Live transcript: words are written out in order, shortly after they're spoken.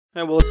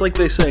Yeah, well, it's like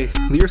they say,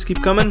 the years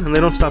keep coming and they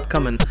don't stop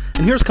coming.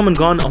 And here's come and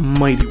gone a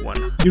mighty one.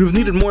 You'd have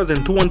needed more than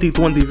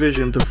 2020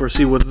 vision to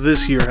foresee what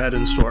this year had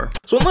in store.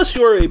 So unless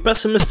you're a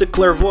pessimistic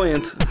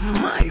clairvoyant,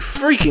 my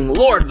freaking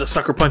lord, the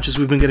sucker punches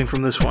we've been getting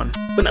from this one.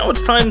 But now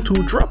it's time to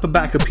drop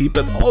back a peep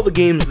at all the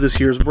games this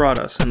year's brought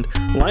us, and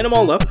line them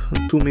all up,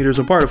 2 meters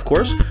apart of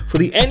course, for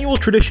the annual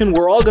tradition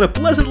we're all gonna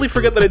pleasantly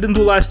forget that I didn't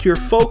do last year.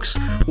 Folks,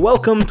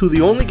 welcome to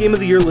the only Game of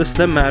the Year list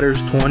that matters,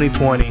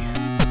 2020.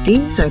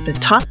 These are the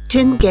top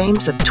 10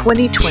 games of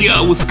 2020.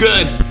 Yo, what's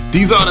good?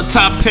 These are the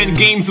top 10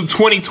 games of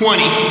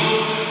 2020.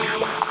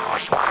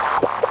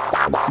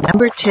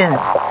 Number 10.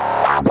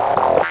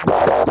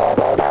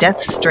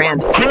 Death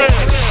Stranding.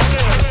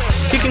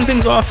 Kicking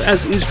things off,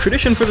 as is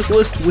tradition for this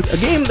list, with a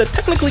game that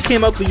technically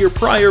came out the year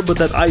prior, but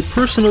that I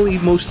personally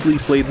mostly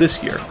played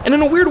this year. And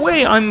in a weird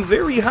way, I'm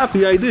very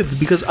happy I did,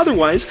 because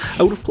otherwise,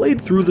 I would have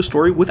played through the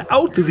story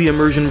without the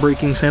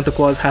immersion-breaking Santa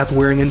Claus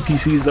hat-wearing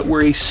NPCs that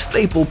were a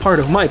staple part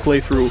of my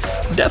playthrough.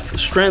 Death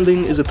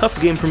Stranding is a tough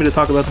game for me to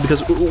talk about,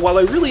 because while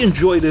I really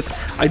enjoyed it,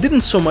 I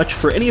didn't so much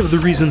for any of the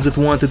reasons it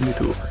wanted me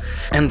to.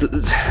 And,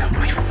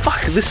 my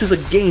fuck, this is a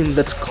game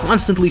that's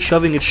constantly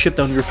shoving its shit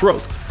down your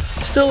throat.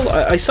 Still,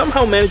 I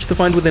somehow managed to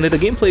find within it a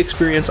gameplay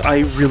experience I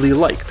really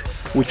liked,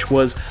 which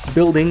was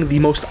building the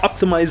most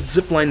optimized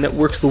zipline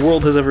networks the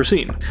world has ever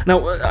seen.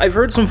 Now, I've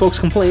heard some folks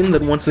complain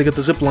that once they get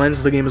the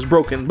ziplines, the game is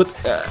broken, but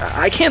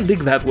I can't dig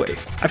that way.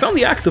 I found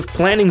the act of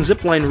planning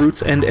zipline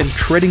routes and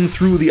treading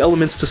through the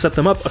elements to set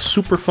them up a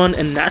super fun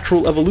and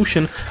natural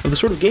evolution of the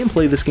sort of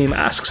gameplay this game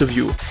asks of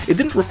you. It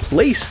didn't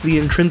replace the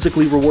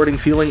intrinsically rewarding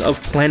feeling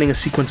of planning a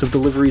sequence of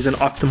deliveries and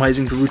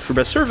optimizing your route for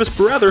best service,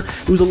 but rather,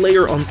 it was a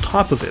layer on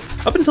top of it.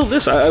 Up until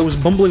this, I was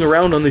bumbling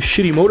around on this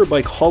shitty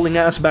motorbike hauling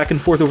ass back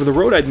and forth over the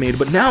road I'd made,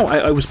 but now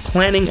I was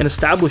planning and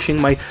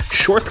establishing my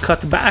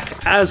shortcut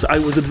back as I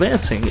was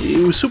advancing.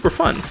 It was super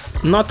fun.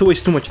 Not to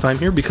waste too much time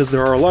here, because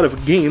there are a lot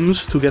of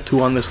games to get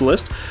to on this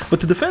list, but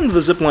to defend the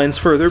ziplines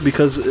further,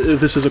 because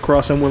this is a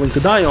cross I'm willing to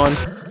die on,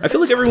 I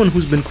feel like everyone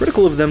who's been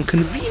critical of them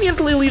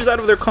conveniently leaves out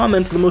of their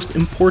comment the most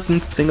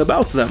important thing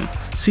about them.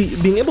 See,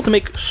 being able to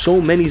make so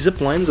many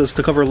ziplines as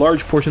to cover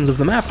large portions of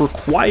the map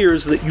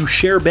requires that you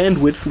share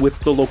bandwidth with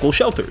the local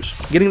shelters.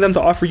 Getting them to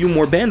offer you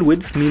more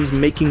bandwidth means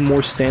making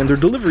more standard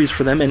deliveries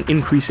for them and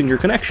increasing your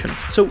connection.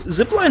 So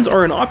ziplines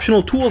are an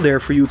optional tool there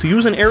for you to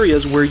use in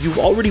areas where you've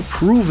already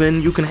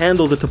proven you can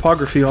handle the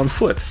topography on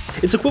foot.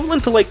 It's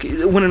equivalent to like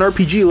when an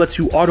RPG lets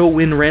you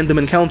auto-win random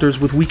encounters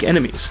with weak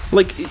enemies.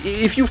 Like,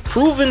 if you've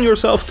proven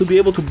yourself to be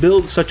able to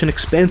build such an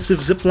expansive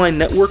zipline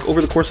network over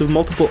the course of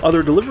multiple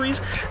other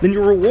deliveries, then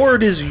your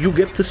reward is you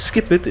get to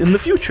skip it in the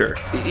future.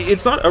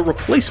 It's not a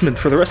replacement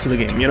for the rest of the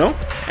game, you know?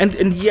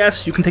 And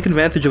yes, you can take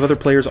advantage of other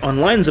players'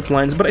 online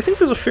ziplines, but I think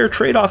there's a fair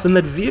trade-off in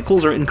that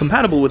vehicles are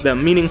incompatible with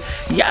them, meaning,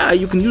 yeah,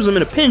 you can use them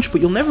in a pinch,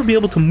 but you'll never be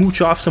able to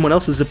mooch off someone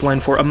else's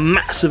zipline for a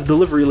massive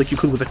delivery like you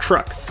could with a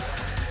truck.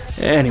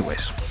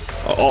 Anyways,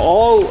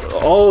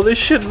 all this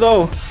shit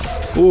though,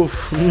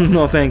 oof,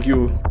 no thank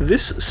you.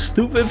 This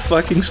stupid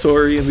fucking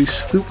story and these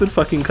stupid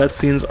fucking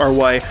cutscenes are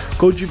why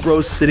Koji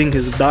Bro's sitting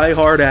his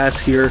die-hard ass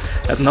here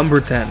at number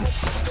 10.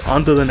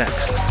 On to the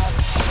next.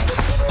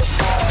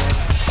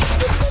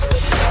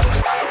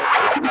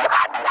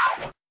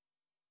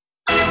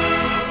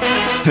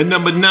 At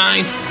number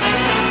 9,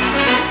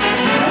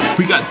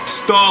 we got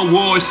Star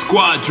Wars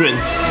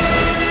Squadrons.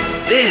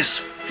 This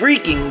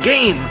freaking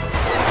game!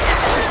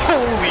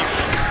 Holy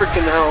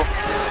freaking hell.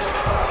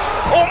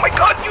 Oh my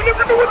god, you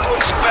never know what to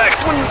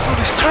expect when you do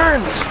these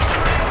turns!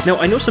 Now,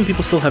 I know some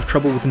people still have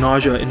trouble with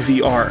nausea in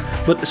VR,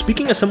 but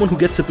speaking as someone who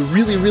gets it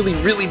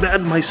really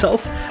bad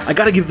myself, I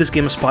gotta give this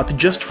game a spot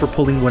just for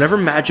pulling whatever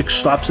magic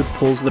stops it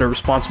pulls that are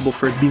responsible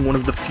for it being one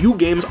of the few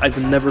games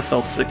I've never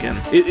felt sick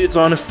in. It's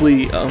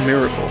honestly a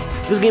miracle.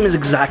 This game is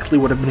exactly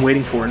what I've been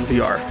waiting for in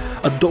VR.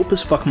 A dope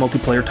as fuck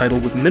multiplayer title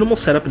with minimal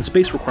setup and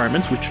space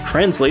requirements, which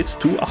translates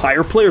to a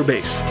higher player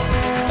base.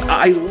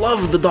 I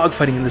love the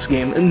dogfighting in this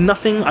game, and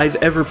nothing I've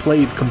ever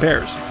played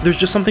compares. There's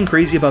just something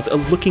crazy about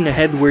looking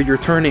ahead where you're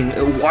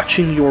turning,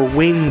 watching your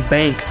wing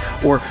bank,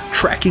 or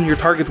tracking your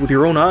target with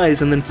your own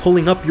eyes and then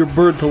pulling up your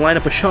bird to line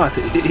up a shot.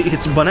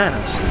 It's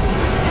bananas.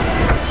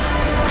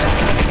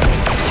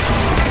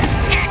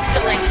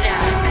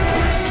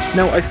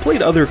 Now, I've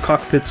played other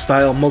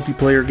cockpit-style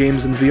multiplayer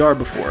games in VR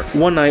before.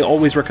 One I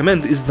always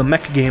recommend is the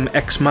mech game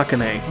Ex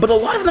Machina, but a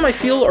lot of them I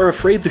feel are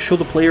afraid to show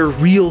the player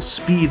real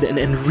speed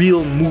and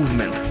real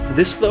movement.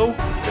 This though,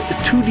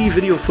 2D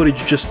video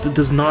footage just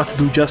does not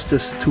do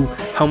justice to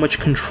how much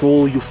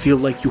control you feel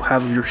like you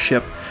have of your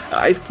ship.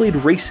 I've played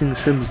racing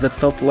sims that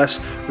felt less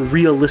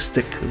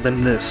realistic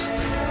than this.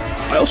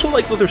 I also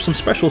like that there's some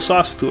special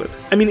sauce to it.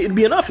 I mean, it'd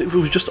be enough if it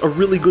was just a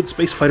really good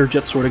space fighter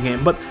jet sort of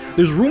game, but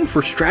there's room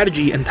for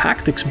strategy and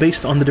tactics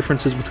based on the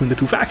differences between the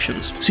two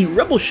factions. See,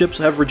 Rebel ships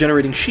have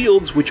regenerating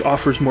shields, which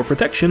offers more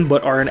protection,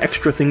 but are an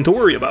extra thing to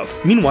worry about.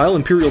 Meanwhile,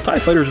 Imperial TIE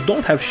fighters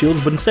don't have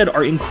shields, but instead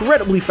are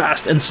incredibly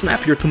fast and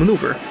snappier to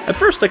maneuver. At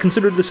first, I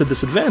considered this a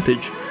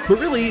disadvantage, but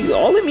really,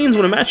 all it means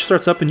when a match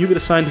starts up and you get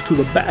assigned to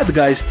the bad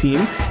guys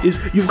team is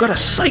you've got to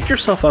psych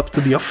yourself up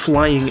to be a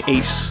flying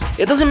ace.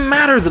 It doesn't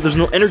matter that there's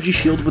no energy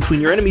shield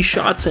between your enemy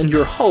shots and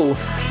your hull,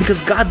 because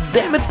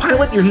goddammit,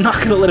 pilot, you're not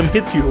gonna let him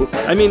hit you.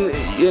 I mean,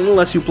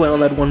 unless you play on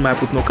that one map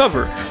with no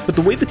cover. But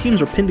the way the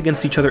teams are pinned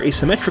against each other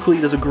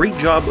asymmetrically does a great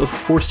job of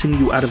forcing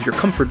you out of your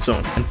comfort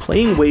zone and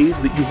playing ways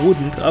that you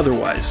wouldn't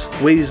otherwise.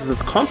 Ways that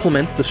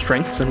complement the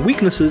strengths and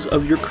weaknesses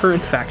of your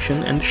current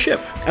faction and ship.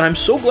 And I'm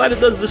so glad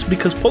it does this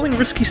because pulling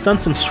risky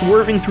stunts and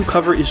swerving through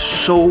cover is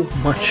so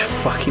much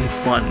fucking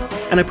fun.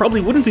 And I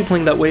probably wouldn't be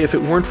playing that way if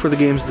it weren't for the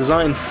game's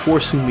design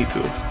forcing me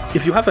to.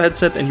 If you have a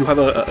headset and you have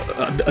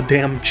a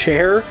damn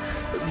chair,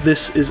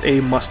 this is a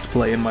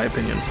must-play in my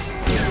opinion.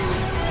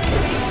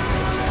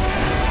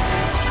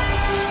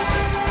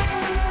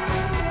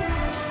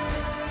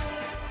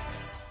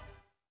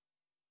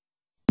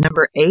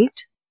 Number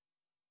 8.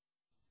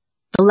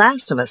 The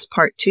Last of Us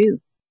Part 2.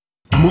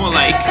 More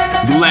like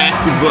The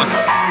Last of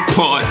Us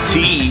Part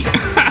T.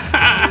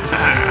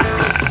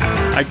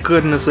 I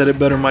couldn't have said it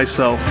better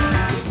myself.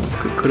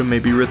 Could have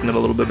maybe written it a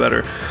little bit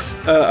better.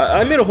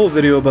 I made a whole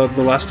video about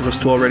The Last of Us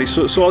 2 already,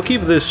 so I'll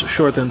keep this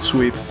short and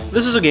sweet.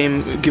 This is a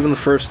game, given the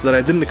first, that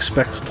I didn't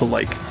expect to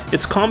like.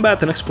 Its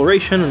combat and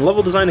exploration and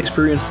level design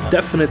experienced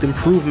definite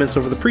improvements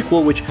over the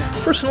prequel, which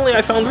personally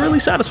I found really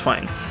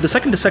satisfying. The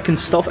second-to-second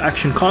stealth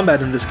action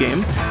combat in this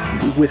game,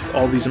 with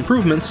all these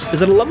improvements,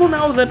 is at a level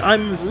now that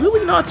I'm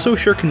really not so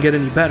sure can get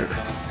any better.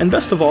 And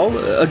best of all,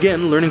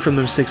 again, learning from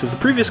the mistakes of the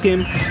previous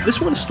game,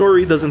 this one's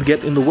story doesn't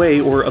get in the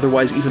way or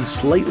otherwise even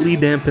slightly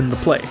dampen the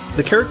play.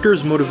 The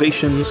characters'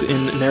 motivations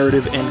in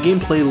narrative and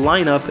gameplay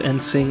line up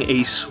and sing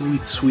a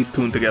sweet, sweet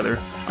tune together.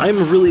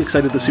 I'm really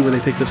excited to see where they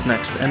take this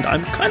next, and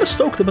I'm kinda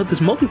stoked about this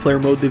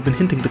multiplayer mode they've been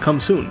hinting to come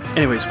soon.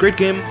 Anyways, great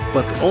game,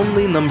 but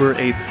only number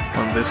 8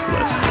 on this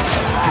list.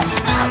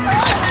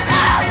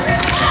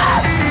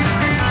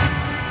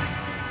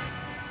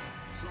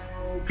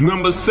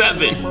 Number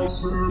 7.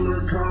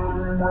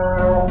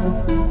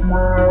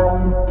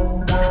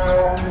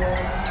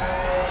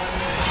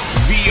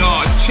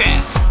 VR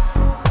Chat.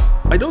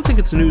 I don't think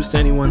it's news to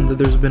anyone that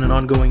there's been an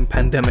ongoing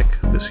pandemic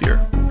this year.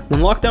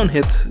 When lockdown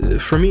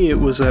hit, for me it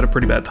was at a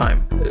pretty bad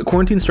time.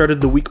 Quarantine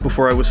started the week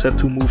before I was set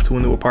to move to a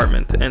new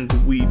apartment, and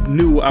we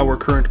knew our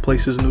current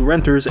place's new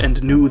renters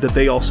and knew that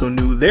they also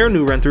knew their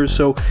new renters,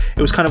 so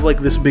it was kind of like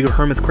this big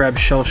hermit crab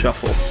shell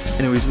shuffle.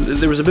 Anyways,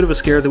 there was a bit of a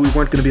scare that we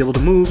weren't going to be able to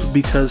move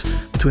because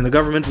between the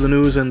government, the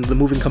news, and the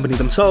moving company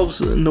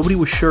themselves, nobody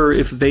was sure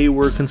if they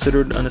were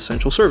considered an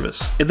essential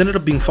service. It ended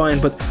up being fine,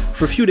 but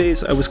for a few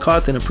days I was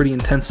caught in a pretty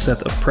intense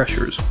set of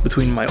pressures.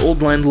 Between my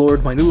old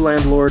landlord, my new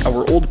landlord,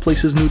 our old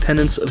place's new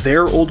tenants,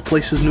 their old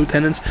place's new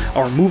tenants,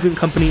 our moving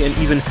company, and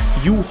even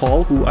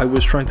U-Haul, who I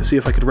was trying to see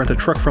if I could rent a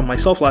truck from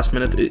myself last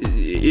minute,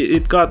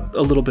 it got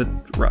a little bit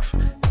rough.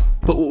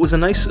 But what was a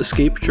nice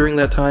escape during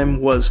that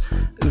time was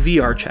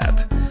VR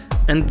chat.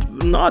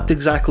 And not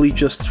exactly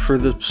just for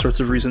the sorts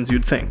of reasons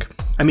you'd think.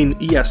 I mean,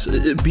 yes,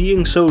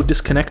 being so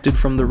disconnected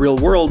from the real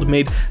world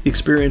made the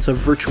experience of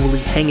virtually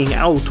hanging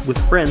out with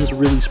friends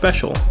really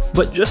special.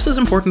 But just as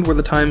important were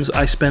the times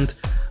I spent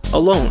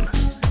alone.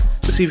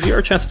 See,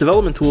 VR Chat's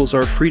development tools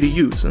are free to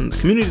use, and the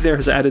community there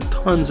has added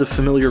tons of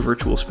familiar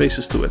virtual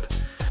spaces to it.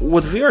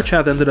 What VR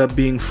Chat ended up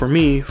being for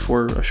me,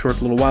 for a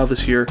short little while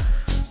this year,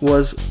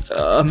 was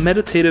a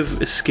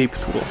meditative escape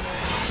tool.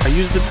 I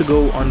used it to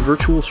go on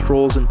virtual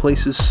strolls in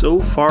places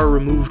so far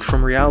removed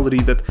from reality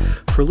that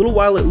for a little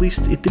while at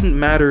least it didn't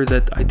matter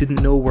that I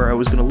didn't know where I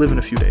was going to live in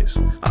a few days.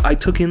 I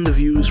took in the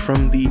views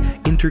from the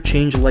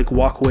interchange-like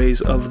walkways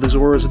of the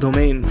Zora's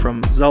Domain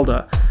from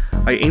Zelda.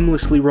 I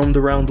aimlessly roamed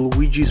around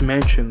Luigi's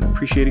mansion,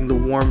 appreciating the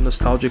warm,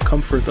 nostalgic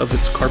comfort of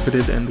its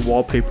carpeted and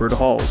wallpapered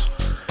halls.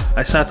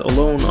 I sat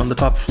alone on the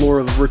top floor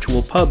of a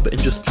virtual pub and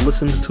just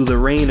listened to the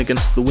rain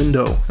against the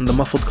window and the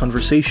muffled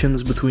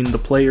conversations between the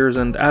players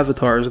and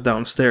avatars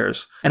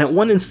downstairs. And at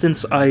one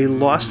instance, I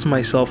lost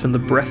myself in the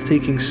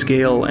breathtaking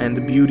scale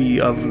and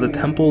beauty of the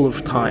Temple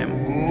of Time.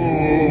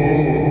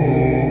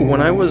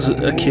 When I was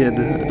a kid,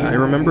 I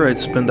remember I'd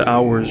spend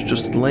hours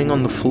just laying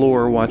on the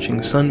floor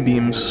watching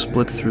sunbeams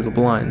split through the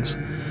blinds.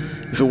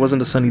 If it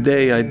wasn't a sunny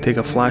day, I'd take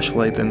a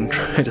flashlight and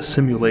try to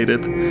simulate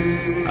it.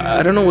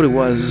 I don't know what it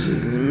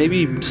was,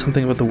 maybe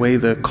something about the way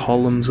the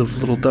columns of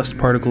little dust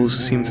particles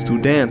seemed to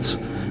dance.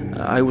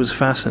 I was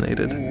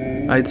fascinated.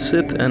 I'd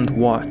sit and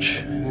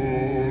watch,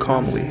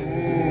 calmly.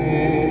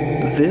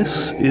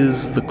 This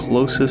is the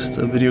closest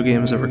a video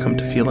game has ever come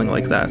to feeling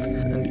like that,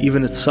 and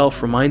even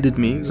itself reminded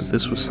me that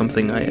this was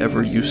something I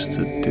ever used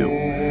to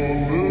do.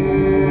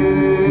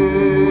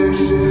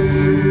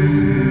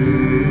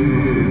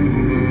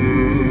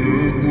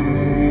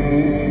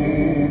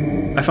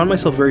 I found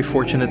myself very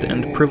fortunate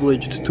and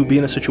privileged to be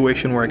in a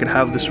situation where I could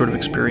have this sort of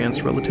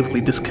experience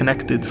relatively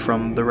disconnected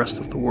from the rest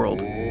of the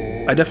world.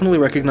 I definitely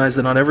recognize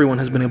that not everyone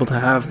has been able to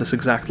have this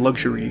exact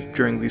luxury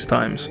during these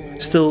times.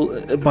 Still,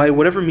 by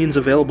whatever means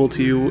available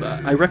to you,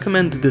 I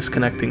recommend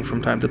disconnecting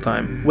from time to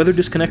time. Whether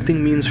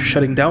disconnecting means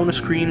shutting down a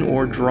screen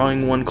or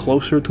drawing one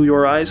closer to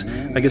your eyes,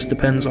 I guess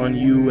depends on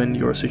you and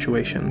your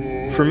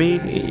situation. For me,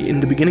 in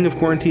the beginning of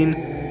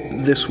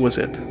quarantine, this was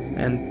it,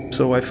 and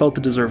so I felt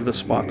to deserve the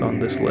spot on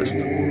this list.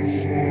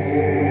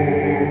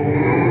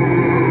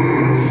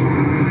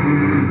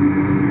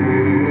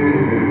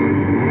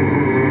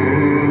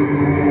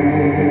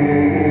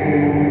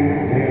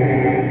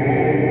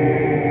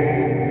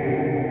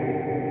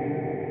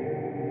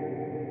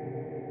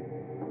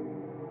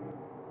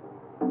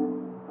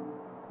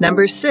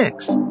 Number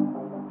 6.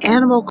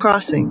 Animal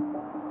Crossing,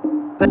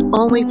 but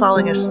only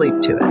falling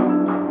asleep to it.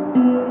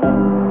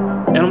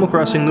 Animal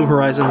Crossing New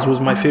Horizons was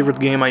my favorite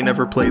game I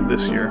never played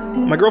this year.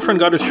 My girlfriend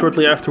got it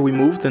shortly after we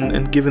moved,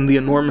 and given the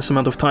enormous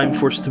amount of time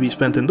forced to be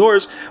spent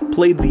indoors,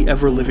 played the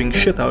ever-living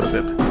shit out of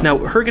it. Now,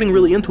 her getting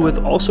really into it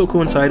also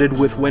coincided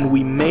with when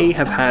we may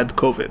have had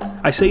COVID.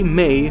 I say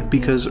may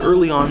because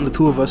early on the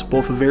two of us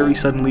both very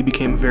suddenly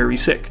became very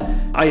sick.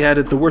 I had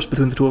it the worst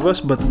between the two of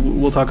us, but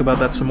we'll talk about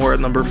that some more at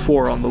number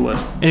 4 on the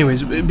list.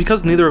 Anyways,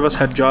 because neither of us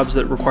had jobs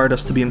that required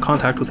us to be in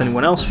contact with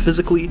anyone else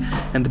physically,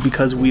 and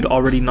because we'd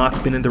already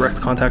not been in direct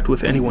contact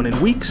with anyone in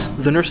weeks,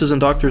 the nurses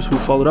and doctors who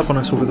followed up on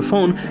us over the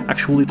phone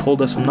actually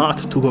told us not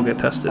to go get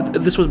tested.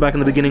 This was back in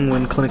the beginning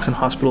when clinics and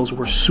hospitals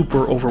were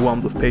super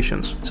overwhelmed with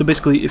patients. So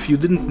basically, if you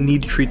didn't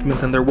need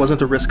treatment and there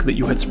wasn't a risk that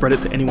you had spread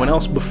it to anyone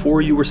else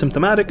before you were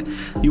symptomatic,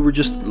 you were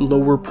just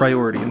lower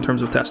priority in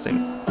terms of testing.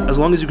 As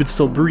long as you could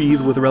still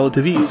breathe with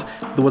relative ease,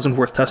 it wasn't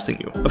worth testing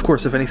you. Of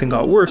course, if anything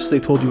got worse, they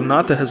told you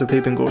not to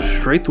hesitate and go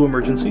straight to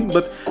emergency,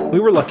 but we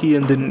were lucky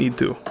and didn't need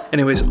to.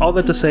 Anyways, all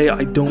that to say,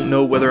 I don't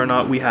know whether or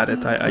not we had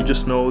it. I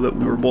just know that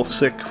we were both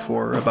sick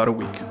for about a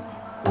week.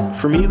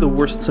 For me, the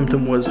worst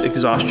symptom was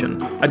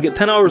exhaustion. I'd get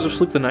 10 hours of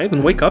sleep the night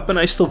and wake up and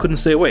I still couldn't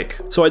stay awake.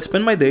 So I'd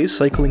spend my days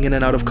cycling in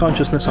and out of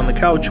consciousness on the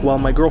couch while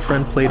my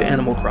girlfriend played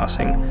Animal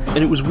Crossing. And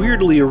it was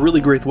weirdly a really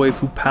great way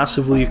to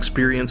passively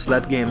experience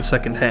that game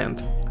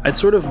secondhand. I'd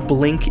sort of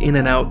blink in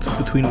and out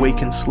between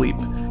wake and sleep.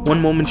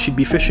 One moment she'd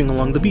be fishing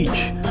along the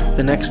beach,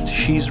 the next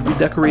she's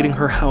redecorating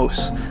her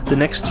house, the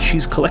next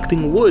she's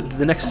collecting wood,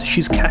 the next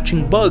she's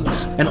catching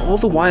bugs, and all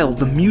the while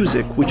the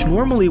music, which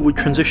normally would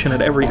transition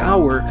at every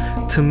hour,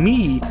 to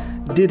me,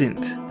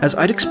 didn't, as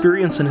I'd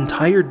experience an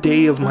entire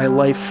day of my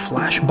life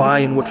flash by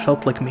in what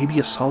felt like maybe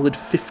a solid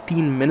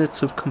 15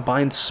 minutes of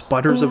combined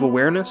sputters of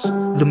awareness.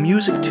 The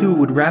music too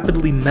would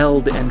rapidly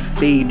meld and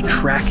fade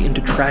track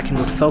into track in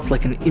what felt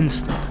like an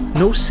instant.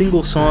 No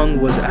single song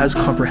was as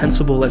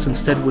comprehensible as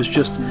instead was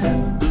just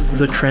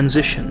the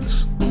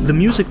transitions. The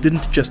music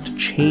didn't just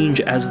change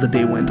as the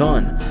day went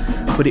on,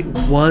 but it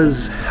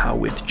was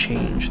how it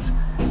changed.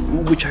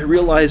 Which I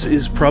realize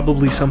is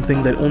probably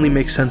something that only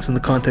makes sense in the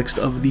context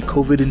of the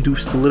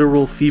COVID-induced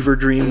literal fever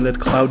dream that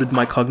clouded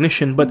my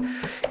cognition, but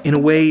in a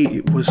way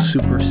it was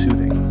super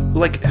soothing.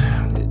 Like,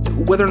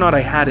 whether or not I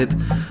had it,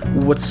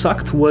 what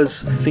sucked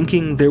was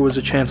thinking there was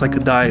a chance I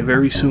could die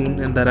very soon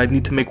and that I'd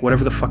need to make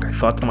whatever the fuck I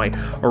thought my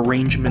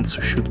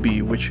arrangements should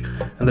be, which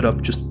ended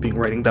up just being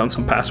writing down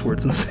some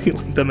passwords and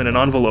sealing them in an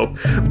envelope.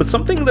 But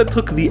something that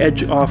took the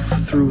edge off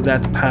through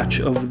that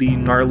patch of the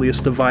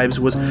gnarliest of vibes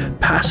was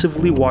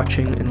passively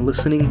watching and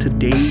listening to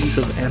days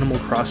of Animal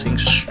Crossing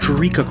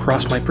streak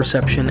across my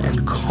perception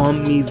and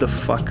calm me the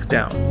fuck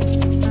down.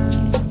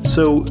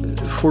 So,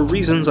 for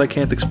reasons I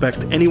can't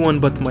expect anyone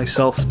but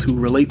myself to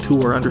relate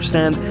to or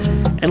understand,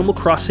 Animal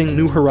Crossing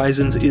New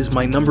Horizons is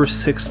my number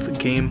 6th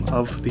game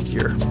of the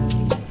year.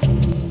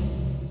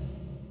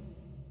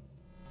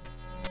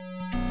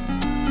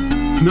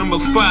 Number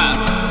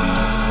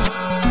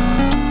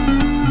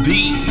 5.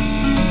 D.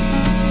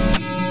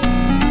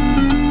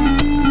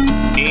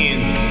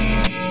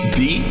 And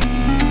D.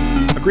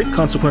 A great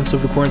consequence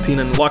of the quarantine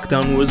and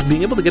lockdown was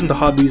being able to get into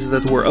hobbies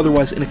that were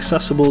otherwise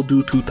inaccessible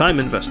due to time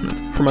investment.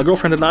 For my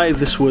girlfriend and I,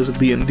 this was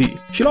D&D.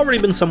 She'd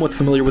already been somewhat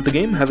familiar with the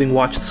game, having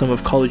watched some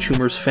of College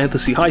Humor's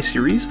Fantasy High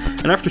series,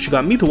 and after she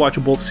got me to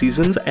watch both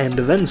seasons and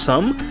then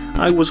some,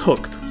 I was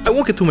hooked. I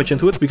won't get too much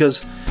into it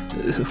because,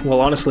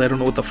 well, honestly, I don't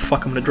know what the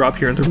fuck I'm gonna drop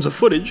here in terms of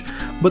footage,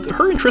 but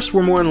her interests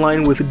were more in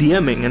line with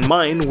DMing and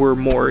mine were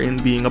more in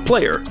being a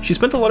player. She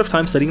spent a lot of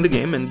time studying the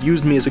game and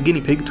used me as a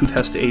guinea pig to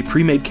test a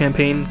pre-made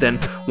campaign, then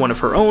one of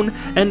her own,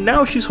 and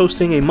now she's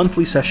hosting a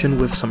monthly session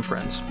with some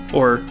friends.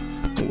 Or,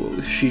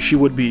 well, she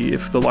would be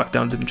if the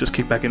lockdown didn't just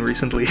kick back in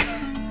recently.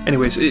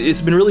 Anyways,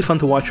 it's been really fun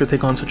to watch her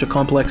take on such a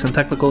complex and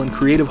technical and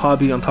creative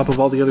hobby on top of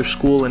all the other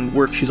school and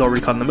work she's already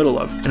caught in the middle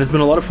of. And it's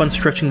been a lot of fun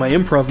stretching my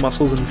improv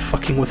muscles and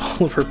fucking with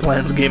all of her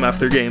plans game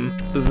after game.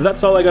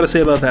 That's all I gotta say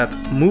about that.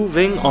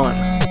 Moving on.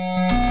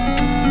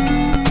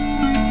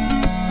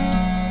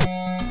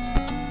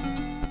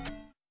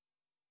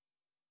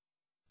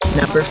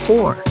 Number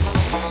 4.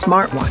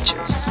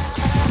 Smartwatches.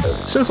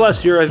 Since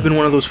last year, I've been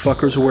one of those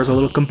fuckers who wears a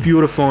little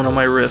computer phone on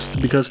my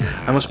wrist because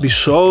I must be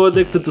so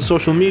addicted to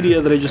social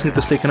media that I just need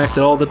to stay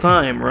connected all the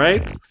time,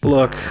 right?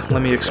 Look,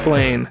 let me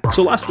explain.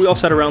 So last we all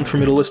sat around for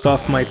me to list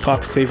off my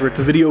top favorite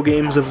video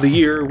games of the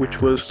year,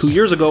 which was 2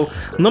 years ago.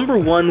 Number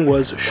 1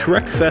 was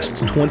ShrekFest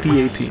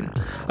 2018,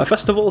 a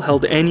festival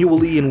held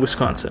annually in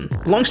Wisconsin.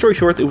 Long story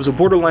short, it was a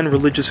borderline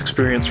religious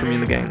experience for me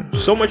and the gang.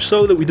 So much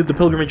so that we did the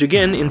pilgrimage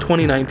again in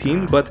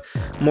 2019, but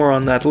more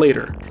on that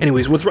later.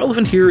 Anyways, what's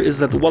relevant here is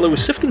that while I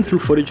was sifting through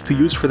footage to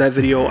use for that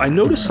video, I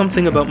noticed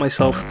something about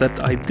myself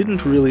that I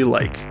didn't really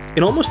like.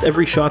 In almost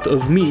every shot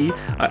of me,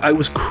 I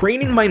was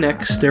craning my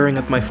neck staring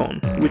at my phone,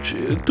 which,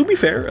 to be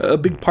fair, a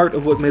big part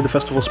of what made the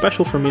festival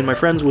special for me and my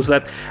friends was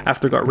that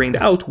after it got rained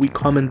out, we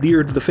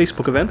commandeered the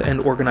Facebook event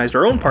and organized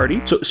our own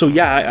party. So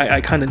yeah,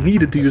 I kind of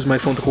needed to use my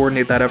phone to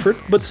coordinate that effort,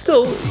 but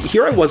still,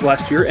 here I was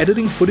last year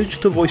editing footage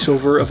to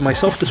voiceover of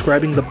myself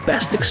describing the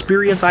best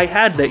experience I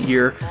had that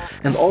year,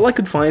 and all I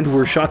could find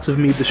were shots of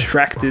me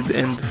distracted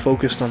and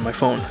focused on my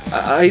phone.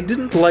 I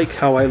didn't like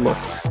how I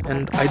looked,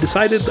 and I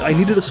decided I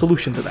needed a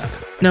solution to that.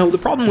 Now, the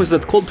problem was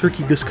that cold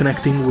turkey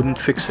disconnecting wouldn't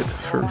fix it,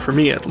 for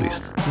me at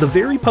least. The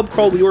very pub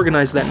crawl we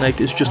organized that night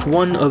is just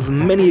one of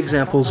many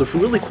examples of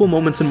really cool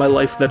moments in my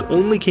life that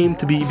only came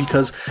to be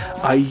because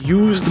I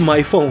used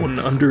my phone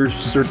under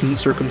certain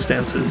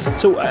circumstances.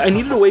 So I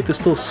needed a way to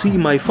still see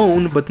my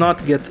phone, but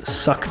not get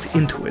sucked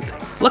into it.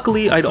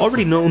 Luckily, I'd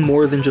already known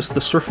more than just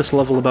the surface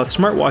level about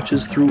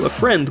smartwatches through a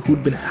friend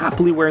who'd been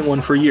happily wearing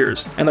one for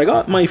years, and I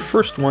got my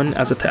first one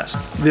as a test.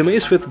 The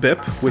Amazfit Bip,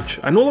 which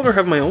I no longer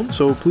have my own,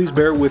 so please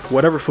bear with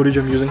whatever footage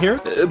I'm using here,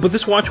 but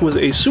this watch was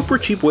a super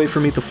cheap way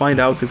for me to find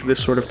out if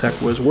this sort of tech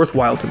was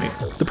worthwhile to me.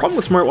 The problem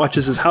with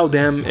smartwatches is how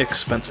damn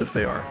expensive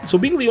they are. So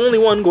being the only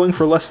one going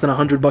for less than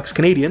 $100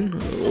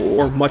 Canadian,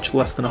 or much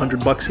less than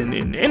 $100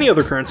 in any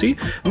other currency,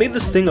 made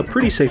this thing a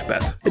pretty safe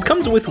bet. It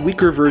comes with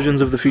weaker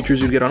versions of the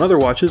features you'd get on other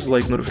watches,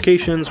 like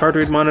notifications, heart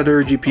rate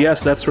monitor,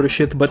 GPS, that sort of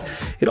shit, but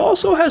it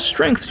also has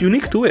strengths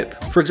unique to it.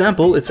 For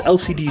example, its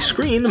LCD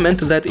screen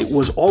meant that it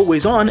was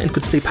always on and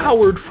could stay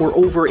powered for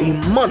over a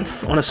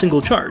month on a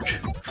single charge.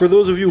 For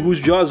those of you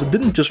whose jaws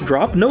didn't just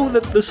drop, know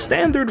that the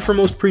standard for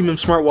most premium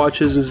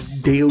smartwatches is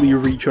daily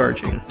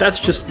recharging. That's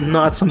just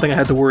not something I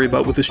had to worry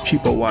about with this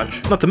cheapo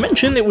watch. Not to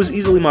mention, it was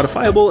easily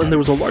modifiable and there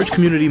was a large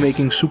community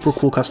making super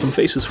cool custom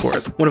faces for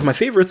it. One of my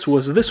favorites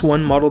was this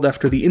one modeled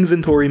after the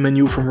inventory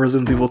menu from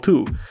Resident Evil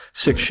 2.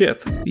 Sick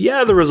shit.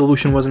 Yeah, the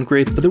resolution wasn't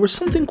great, but there was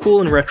something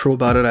cool and retro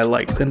about it I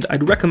liked, and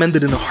I'd recommend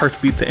it in a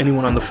heartbeat to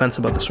anyone on the fence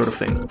about this sort of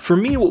thing. For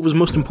me, what was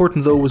most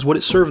important though was what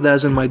it served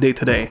as in my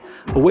day-to-day,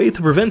 a way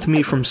to prevent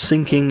me from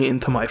sinking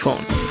into my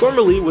phone.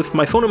 Formerly, with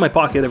my phone in my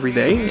pocket every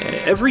day,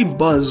 every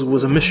buzz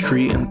was a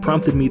mystery and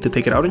prompted me to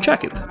take it out and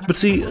check it. But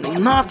see,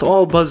 not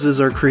all buzzes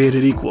are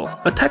created equal.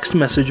 A text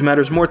message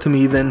matters more to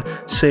me than,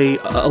 say,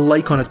 a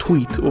like on a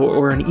tweet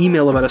or an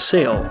email about a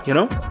sale, you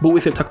know? But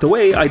with it tucked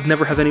away, I'd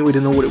never have any way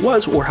to know what it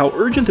was or how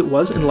urgent it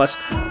was unless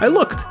I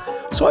looked.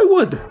 So I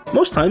would.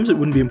 Most times it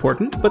wouldn't be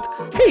important, but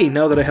hey,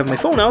 now that I have my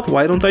phone out,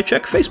 why don't I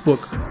check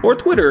Facebook, or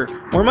Twitter,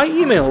 or my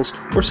emails,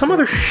 or some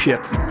other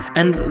shit?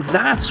 And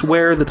that's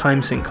where the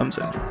time sink comes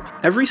in.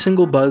 Every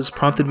single buzz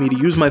prompted me to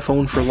use my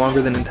phone for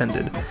longer than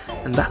intended,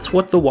 and that's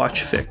what the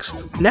watch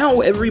fixed.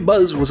 Now every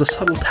buzz was a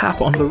subtle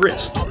tap on the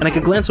wrist, and I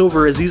could glance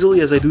over as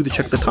easily as I do to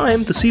check the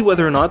time to see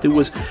whether or not it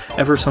was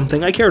ever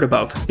something I cared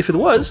about. If it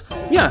was,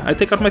 yeah, I'd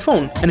take out my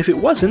phone, and if it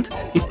wasn't,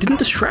 it didn't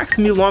distract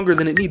me longer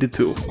than it needed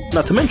to.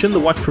 Not to mention, the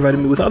watch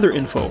provided me with other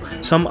info,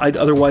 some I'd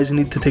otherwise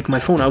need to take my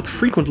phone out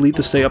frequently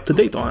to stay up to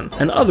date on,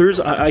 and others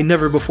I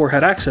never before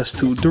had access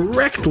to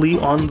directly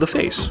on the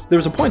face. There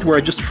was a point where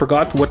I just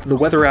forgot what the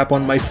weather app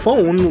on my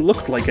phone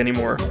looked like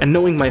anymore, and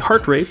knowing my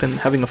heart rate and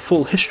having a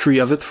full history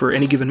of it for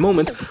any given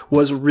moment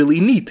was really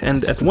neat,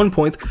 and at one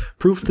point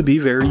proved to be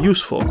very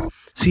useful.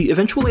 See,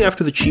 eventually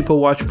after the cheapo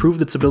watch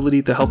proved its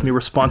ability to help me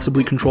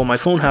responsibly control my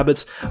phone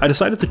habits, I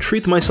decided to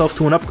treat myself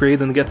to an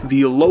upgrade and get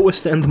the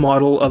lowest end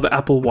model of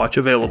Apple Watch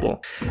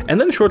available.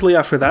 And then shortly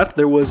after that,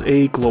 there was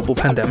a global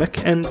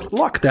pandemic and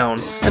lockdown.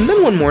 And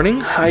then one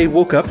morning, I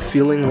woke up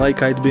feeling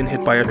like I'd been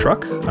hit by a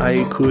truck.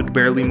 I could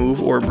barely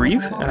move or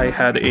breathe. I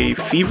had a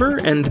fever,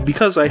 and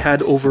because I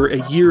had over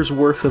a year's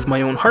worth of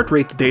my own heart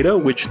rate data,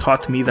 which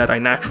taught me that I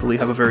naturally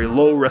have a very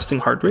low resting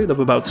heart rate of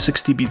about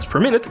 60 beats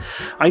per minute,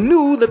 I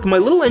knew that my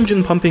little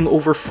engine pumping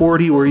over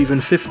 40 or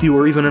even 50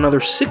 or even another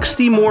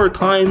 60 more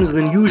times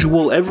than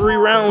usual every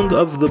round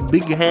of the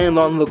big hand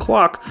on the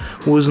clock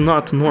was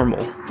not normal.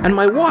 And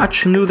my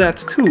watch knew that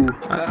too.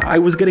 I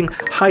was getting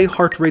high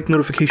heart rate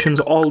notifications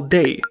all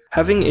day.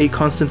 Having a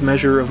constant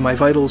measure of my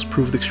vitals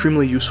proved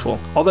extremely useful.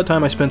 All that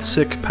time I spent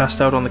sick, passed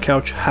out on the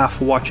couch,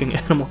 half watching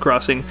Animal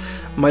Crossing,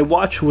 my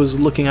watch was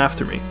looking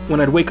after me.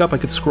 When I'd wake up, I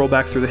could scroll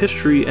back through the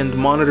history and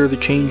monitor the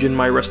change in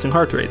my resting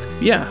heart rate.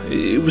 Yeah,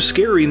 it was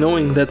scary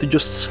knowing that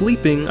just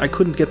sleeping, I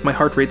couldn't get my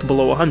heart rate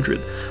below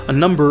 100, a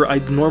number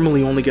I'd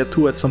normally only get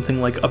to at something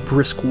like a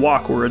brisk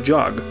walk or a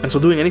jog. And so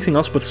doing anything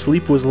else but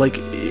sleep was like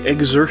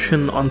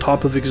exertion on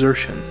top of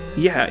exertion.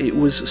 Yeah, it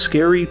was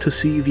scary to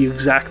see the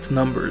exact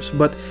numbers,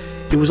 but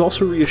it was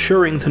also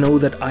reassuring to know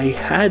that I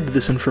had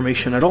this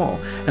information at all,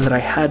 and that I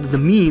had the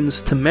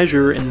means to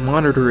measure and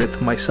monitor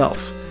it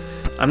myself.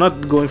 I'm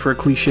not going for a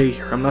cliche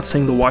here, I'm not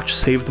saying the watch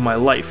saved my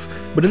life,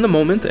 but in the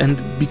moment, and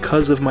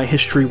because of my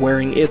history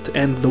wearing it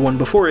and the one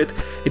before it,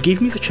 it gave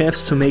me the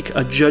chance to make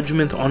a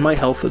judgment on my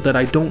health that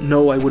I don't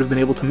know I would have been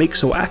able to make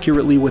so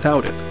accurately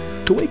without it.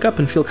 To wake up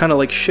and feel kind of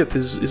like shit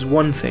is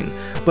one thing,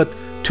 but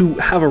to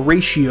have a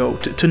ratio,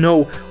 to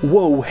know,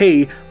 whoa,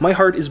 hey, my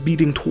heart is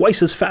beating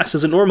twice as fast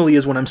as it normally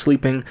is when I'm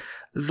sleeping,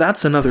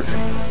 that's another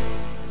thing.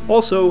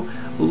 Also,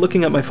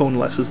 looking at my phone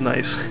less is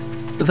nice.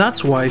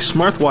 That's why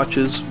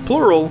smartwatches,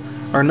 plural,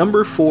 are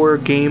number 4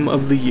 game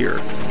of the year,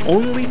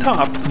 only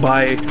topped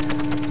by...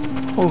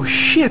 Oh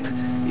shit!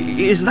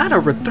 Is that a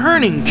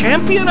returning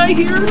champion I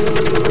hear?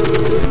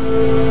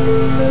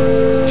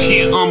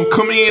 Yeah,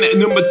 coming in at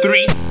number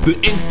 3, the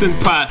Instant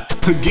Pot.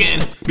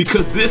 Again,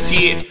 because this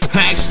year,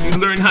 I actually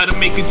learned how to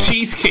make a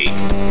cheesecake.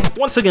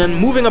 Once again,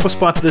 moving up a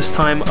spot this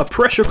time, a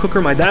pressure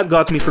cooker my dad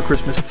got me for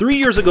Christmas 3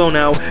 years ago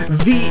now,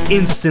 the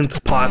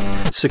Instant Pot,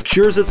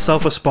 secures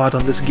itself a spot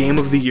on this Game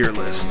of the Year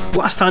list.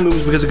 Last time it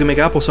was because it could make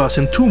applesauce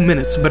in 2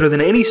 minutes, better than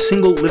any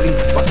single living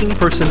fucking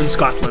person in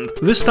Scotland.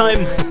 This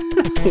time,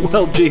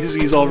 well,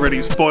 Jay-Z's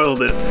already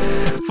spoiled it.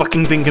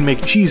 Fucking thing can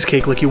make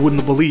cheesecake like you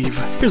wouldn't believe.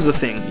 Here's the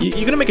thing,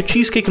 you gonna make a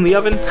cheesecake in the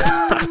oven?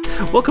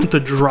 Welcome to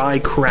Dry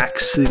Crack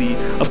City,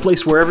 a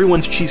place where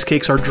everyone's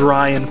cheesecakes are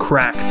dry and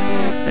cracked.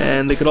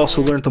 And they could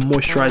also learn to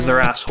moisturize their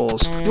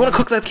assholes. You wanna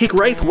cook that cake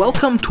right?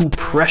 Welcome to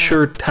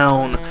Pressure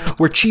Town,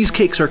 where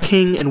cheesecakes are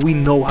king and we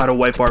know how to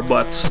wipe our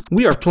butts.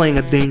 We are playing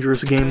a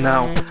dangerous game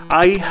now.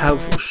 I have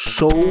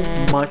so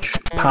much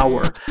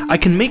power. I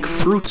can make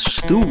fruit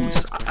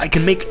stews. I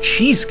can make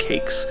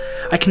cheesecakes.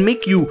 I can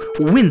make you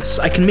wince.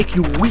 I can make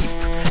you weep.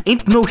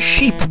 Ain't no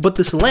sheep, but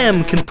this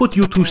lamb can put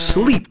you to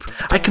sleep.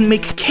 I can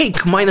make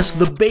cake minus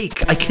the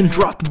bake. I can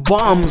drop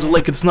bombs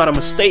like it's not a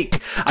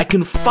mistake. I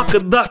can fuck a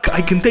duck,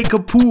 I can take a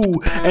poo,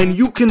 and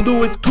you can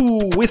do it too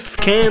with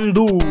can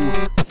do.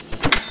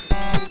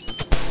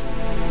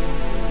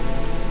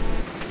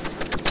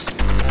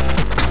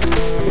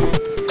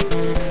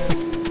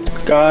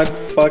 God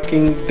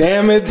fucking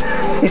damn it.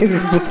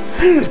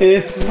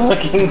 It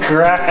fucking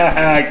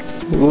cracked.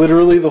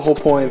 Literally the whole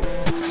point.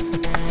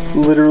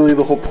 Literally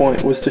the whole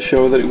point was to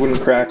show that it wouldn't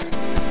crack.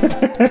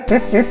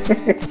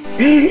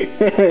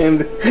 And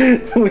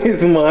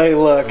with my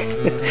luck,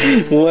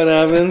 what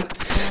happened?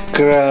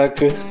 Crack,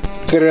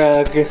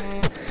 crack,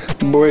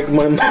 break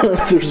my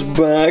mother's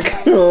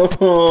back.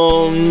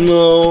 Oh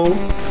no.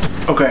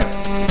 Okay,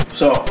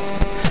 so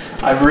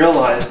I've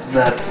realized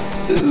that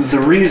the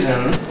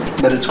reason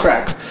that it's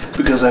cracked,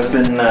 because I've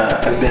been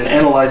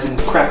analyzing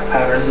the crack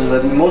patterns, is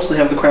that we mostly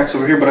have the cracks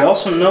over here, but I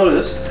also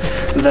noticed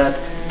that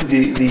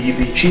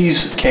the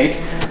cheesecake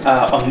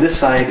on this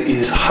side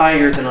is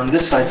higher than on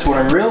this side. So what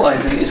I'm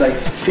realizing is I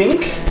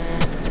think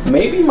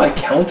maybe my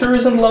counter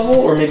isn't level,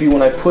 or maybe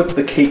when I put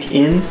the cake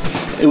in,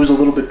 it was a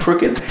little bit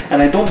crooked.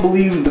 And I don't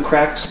believe the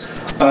cracks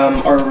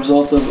are a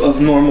result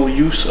of normal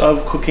use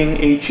of cooking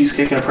a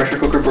cheesecake in a pressure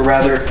cooker, but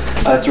rather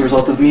it's a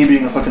result of me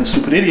being a fucking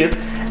stupid idiot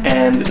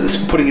and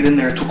putting it in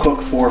there to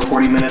cook for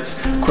 40 minutes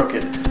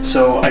crooked.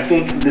 So I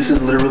think this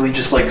is literally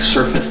just like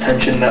surface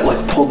tension that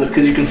like pulled it,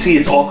 because you can see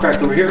it's all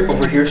cracked over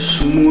here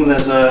smooth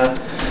as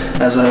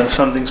a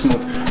something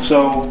smooth.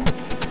 So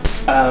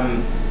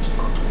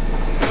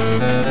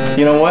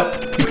you know what?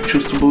 You could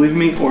choose to believe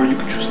me, or you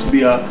could choose to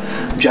be a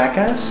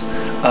jackass.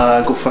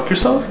 Go fuck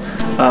yourself.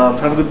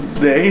 Have a good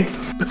day.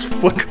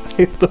 What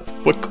the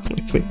fuck am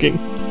I thinking?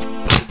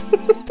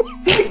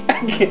 I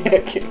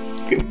can't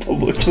fucking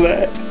publish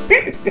that.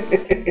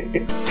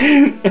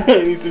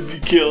 I need to be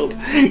killed.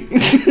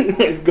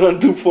 I've gone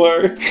too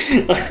far.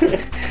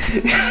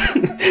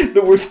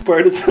 The worst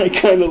part is I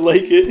kind of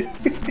like it,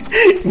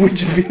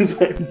 which means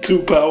I'm too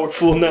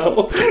powerful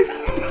now.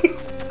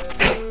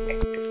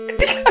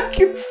 I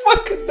can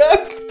fuck a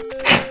duck.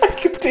 I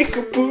can take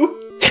a poo.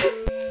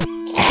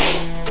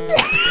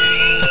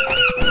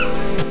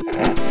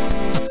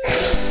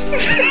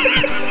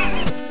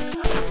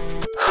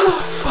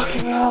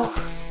 Fucking hell.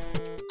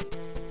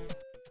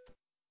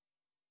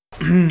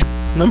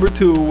 Number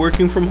 2,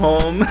 working from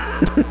home.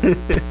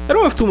 I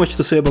don't have too much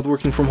to say about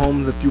working from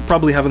home that you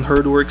probably haven't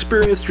heard or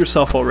experienced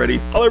yourself already.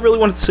 All I really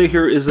wanted to say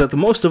here is that the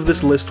most of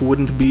this list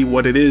wouldn't be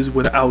what it is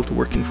without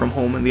working from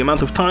home, and the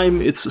amount of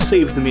time it's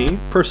saved me,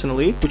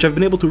 personally, which I've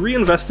been able to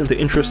reinvest into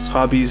interests,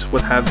 hobbies,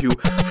 what have you.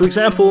 For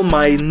example,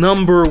 my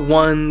number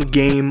 1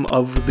 game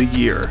of the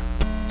year.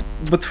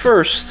 But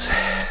first...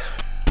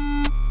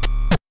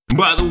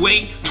 By the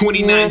way,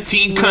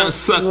 2019 kinda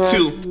sucked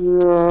too.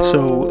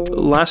 So,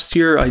 last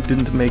year I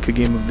didn't make a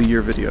Game of the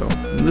Year video.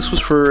 This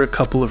was for a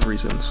couple of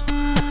reasons.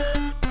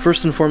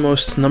 First and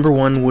foremost, number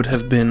 1 would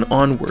have been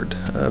Onward,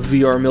 a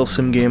VR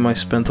milsim game I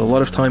spent a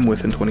lot of time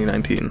with in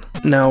 2019.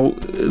 Now,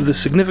 the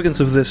significance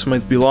of this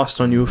might be lost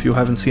on you if you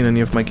haven't seen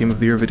any of my Game of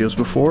the Year videos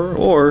before,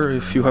 or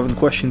if you haven't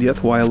questioned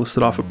yet why I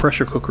listed off a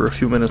pressure cooker a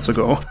few minutes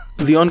ago.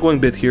 The ongoing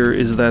bit here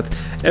is that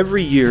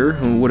every year,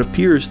 what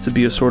appears to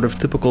be a sort of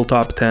typical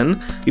top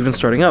 10, even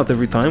starting out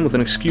every time with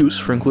an excuse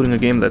for including a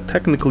game that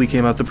technically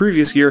came out the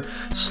previous year,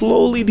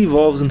 slowly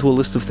devolves into a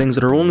list of things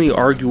that are only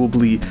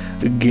arguably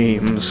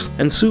games.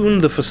 And soon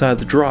the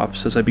facade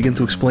drops as I begin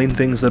to explain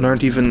things that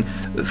aren't even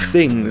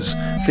things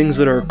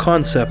that are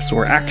concepts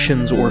or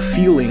actions or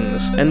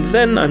feelings, and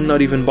then I'm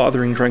not even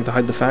bothering trying to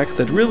hide the fact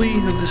that really,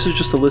 this is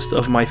just a list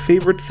of my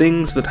favorite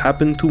things that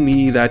happened to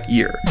me that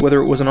year.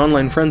 Whether it was an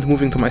online friend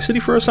moving to my city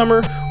for a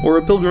summer, or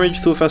a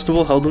pilgrimage to a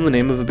festival held in the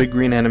name of a big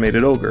green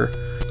animated ogre.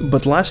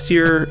 But last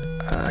year,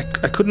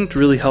 I couldn't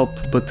really help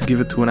but to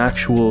give it to an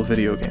actual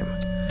video game.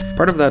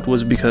 Part of that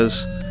was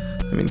because,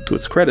 I mean, to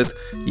its credit,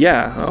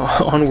 yeah,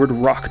 Onward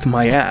rocked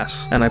my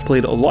ass, and I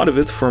played a lot of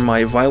it for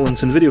my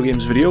Violence in Video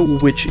Games video,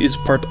 which is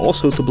part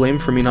also to blame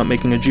for me not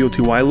making a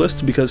GOTY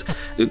list, because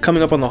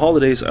coming up on the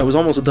holidays, I was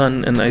almost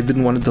done and I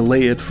didn't want to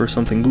delay it for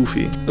something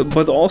goofy.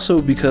 But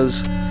also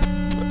because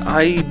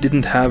I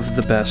didn't have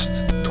the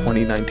best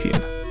 2019.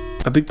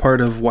 A big part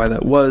of why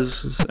that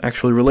was is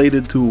actually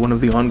related to one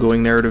of the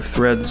ongoing narrative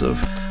threads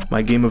of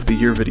my Game of the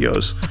Year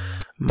videos,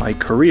 my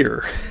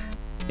career.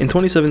 In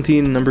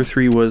 2017, number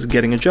 3 was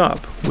getting a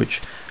job,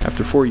 which,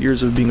 after 4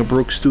 years of being a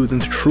broke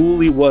student,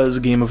 truly was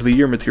Game of the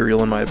Year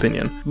material in my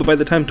opinion. But by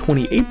the time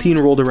 2018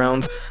 rolled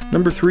around,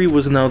 number 3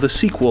 was now the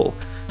sequel,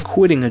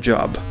 quitting a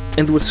job.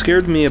 And what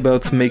scared me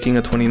about making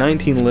a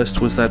 2019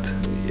 list was that,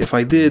 if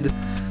I did,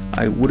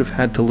 I would have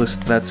had to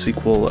list that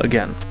sequel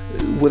again.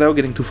 Without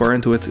getting too far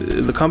into it,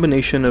 the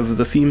combination of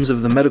the themes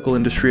of the medical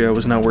industry I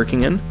was now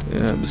working in,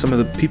 some of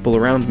the people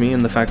around me,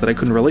 and the fact that I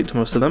couldn't relate to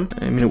most of them.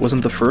 I mean, it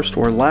wasn't the first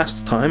or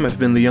last time I've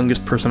been the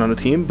youngest person on a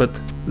team, but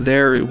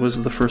there it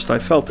was the first I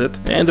felt it.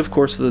 And of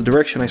course, the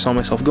direction I saw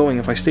myself going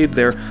if I stayed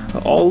there,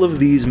 all of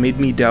these made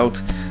me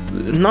doubt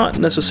not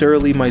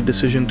necessarily my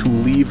decision to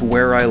leave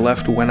where I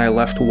left, when I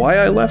left, why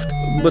I left,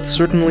 but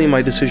certainly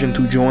my decision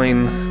to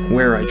join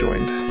where I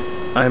joined.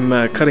 I'm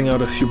cutting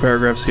out a few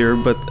paragraphs here,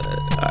 but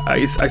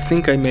I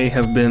think I may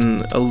have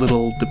been a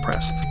little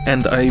depressed,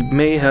 and I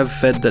may have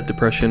fed that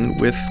depression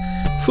with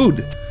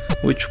food,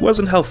 which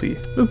wasn't healthy.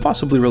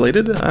 Possibly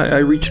related, I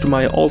reached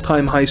my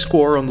all-time high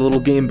score on the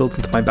little game built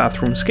into my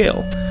bathroom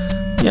scale.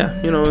 Yeah,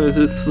 you know,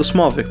 it's the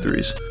small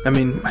victories. I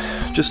mean,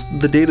 just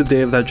the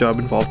day-to-day of that job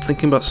involved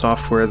thinking about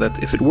software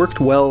that, if it worked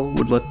well,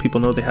 would let people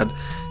know they had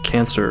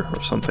cancer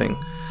or something.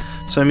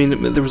 So I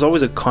mean, there was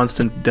always a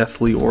constant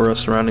deathly aura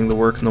surrounding the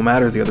work, no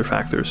matter the other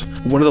factors.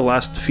 One of the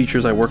last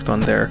features I worked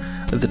on there,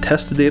 the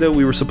test data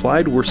we were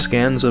supplied were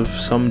scans of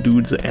some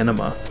dude's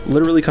enema.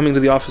 Literally coming to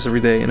the office every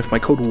day, and if my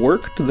code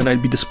worked, then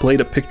I'd be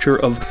displayed a picture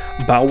of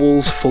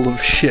bowels full of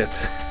shit.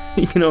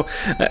 You know,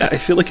 I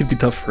feel like it'd be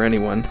tough for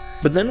anyone.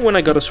 But then when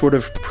I got a sort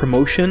of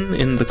promotion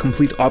in the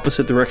complete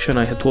opposite direction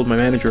I had told my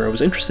manager I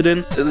was interested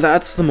in,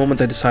 that's the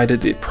moment I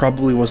decided it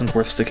probably wasn't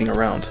worth sticking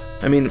around.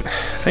 I mean,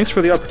 thanks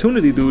for the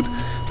opportunity, dude,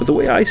 but the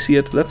way I see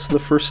it, that's the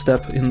first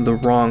step in the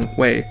wrong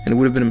way, and it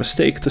would have been a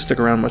mistake to stick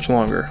around much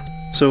longer.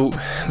 So,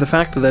 the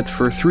fact that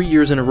for 3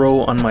 years in a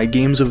row on my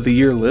Games of the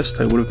Year list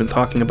I would have been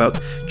talking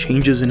about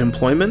changes in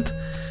employment,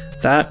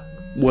 that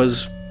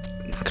was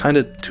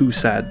kinda too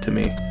sad to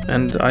me,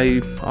 and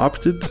I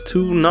opted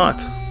to not.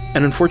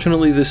 And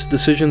unfortunately, this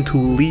decision to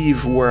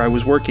leave where I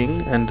was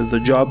working and the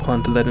job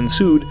hunt that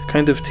ensued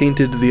kind of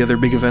tainted the other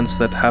big events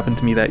that happened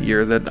to me that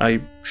year that I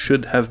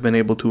should have been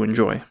able to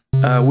enjoy.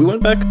 We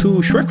went back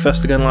to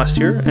ShrekFest again last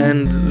year,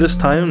 and this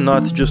time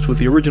not just with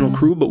the original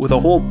crew, but with a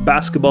whole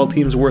basketball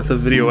team's worth of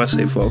video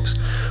essay folks.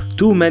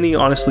 Too many,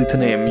 honestly, to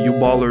name. You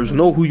ballers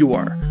know who you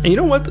are. And you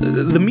know what?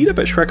 The meetup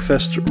at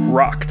ShrekFest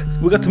rocked.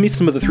 We got to meet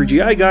some of the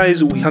 3GI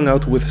guys, we hung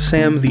out with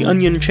Sam, the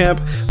Onion Champ,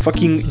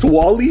 fucking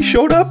Wally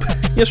showed up.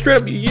 Yeah,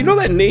 straight up, you know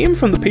that name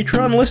from the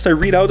Patreon list I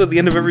read out at the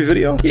end of every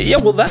video? Yeah,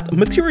 well that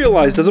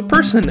materialized as a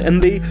person,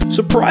 and they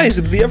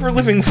surprised the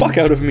ever-living fuck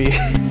out of me.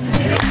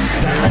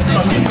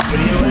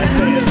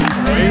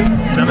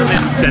 None of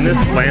it, Dennis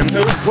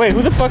LambHoot. Wait,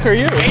 who the fuck are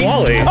you?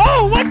 Wally.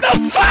 Oh, what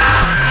the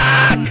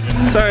fuck?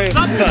 Sorry.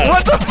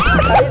 What the fuck?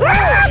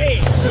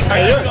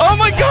 Oh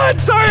my god,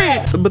 sorry!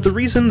 But the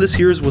reason this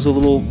year's was a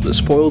little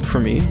spoiled for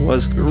me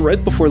was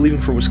right before leaving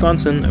for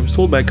Wisconsin, I was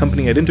told by a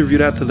company I'd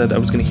interviewed at that I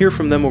was going to hear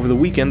from them over the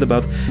weekend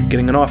about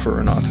getting an offer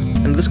or not.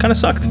 And this kind of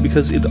sucked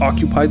because it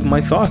occupied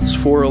my thoughts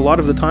for a lot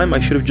of the time I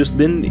should have just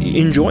been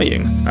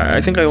enjoying.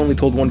 I think I only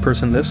told one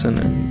person this,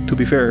 and to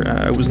be fair,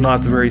 I was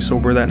not very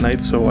sober that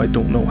night, so I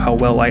don't know how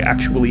well I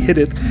actually hit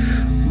it.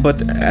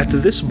 But at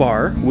this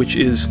bar, which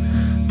is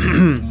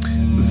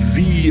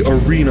the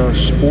Arena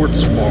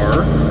Sports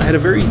Bar, I had a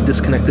very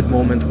disconnected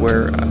moment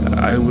where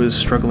I was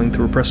struggling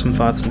to repress some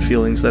thoughts and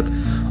feelings that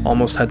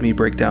almost had me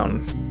break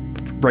down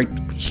right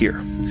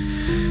here.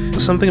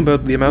 Something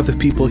about the amount of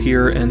people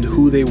here and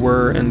who they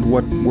were and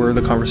what were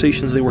the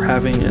conversations they were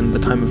having and the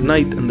time of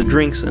night and the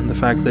drinks and the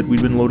fact that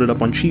we'd been loaded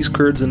up on cheese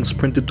curds and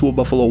sprinted to a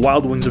Buffalo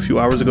Wild Wings a few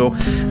hours ago,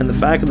 and the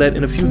fact that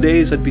in a few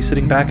days I'd be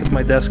sitting back at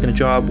my desk in a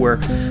job where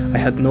I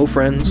had no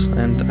friends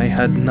and I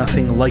had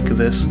nothing like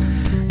this,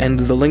 and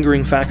the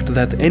lingering fact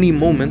that any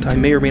moment I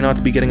may or may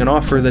not be getting an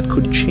offer that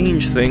could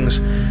change things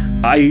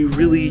I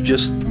really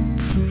just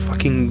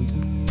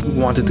fucking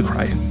wanted to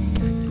cry.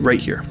 Right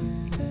here.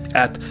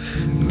 At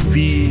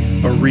the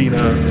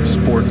Arena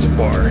Sports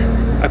Bar.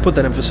 I put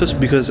that emphasis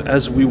because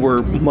as we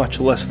were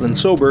much less than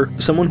sober,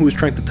 someone who was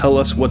trying to tell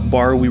us what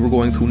bar we were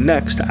going to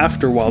next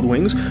after Wild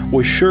Wings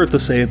was sure to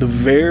say it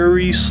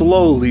very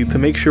slowly to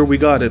make sure we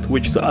got it,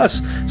 which to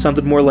us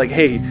sounded more like,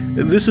 hey,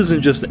 this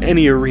isn't just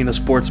any Arena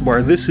Sports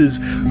Bar, this is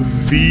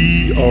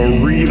the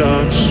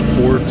Arena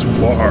Sports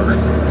Bar.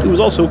 It was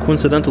also,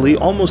 coincidentally,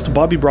 almost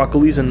Bobby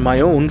Broccoli's and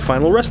my own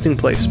final resting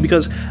place,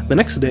 because the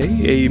next day,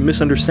 a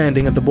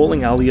misunderstanding at the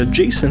bowling alley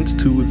adjacent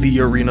to the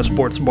Arena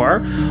Sports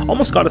Bar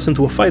almost got us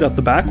into a fight out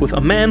the back with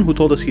a man who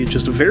told us he had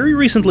just very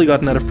recently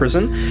gotten out of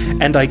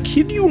prison, and I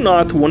kid you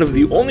not, one of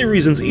the only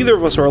reasons either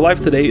of us are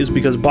alive today is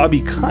because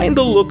Bobby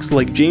kinda looks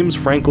like James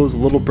Franco's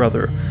little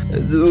brother.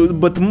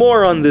 But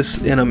more on this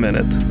in a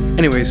minute.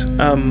 Anyways,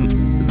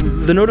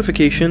 the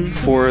notification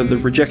for the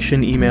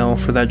rejection email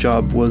for that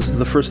job was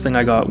the first thing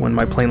I got when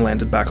my plane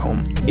landed back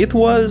home. It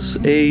was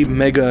a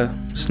mega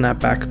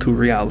snapback to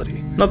reality.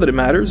 Not that it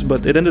matters,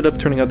 but it ended up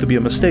turning out to be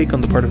a mistake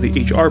on the part of the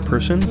HR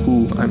person,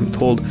 who I'm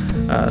told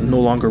no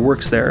longer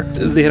works there.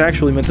 They had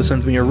actually meant to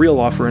send me a real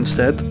offer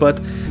instead, but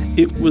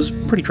it was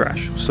pretty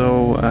trash,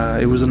 so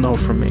it was a no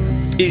from me.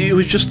 It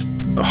was just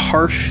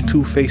harsh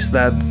to face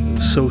that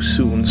so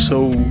soon,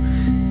 so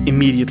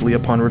immediately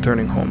upon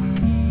returning home.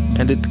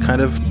 And it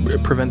kind of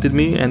prevented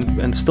me,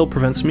 and still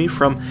prevents me,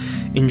 from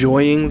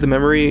enjoying the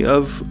memory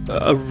of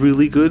a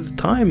really good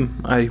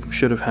time I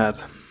should have had.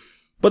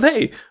 But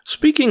hey,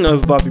 speaking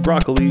of Bobby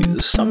Broccoli,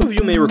 some of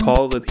you may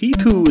recall that he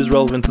too is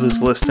relevant to this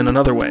list in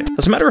another way.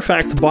 As a matter of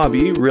fact,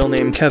 Bobby, real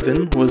name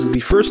Kevin, was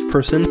the first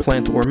person,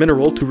 plant or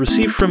mineral, to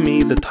receive from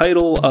me the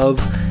title of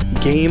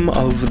Game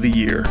of the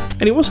Year.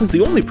 And he wasn't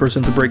the only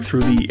person to break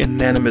through the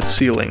inanimate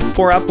ceiling.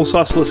 Poor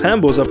applesauceless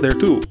Hambo's up there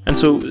too. And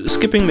so,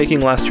 skipping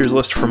making last year's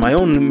list for my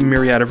own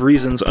myriad of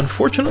reasons,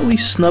 unfortunately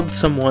snubbed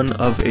someone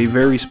of a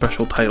very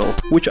special title,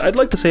 which I'd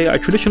like to say I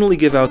traditionally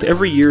give out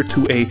every year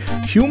to a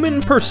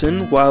human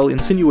person while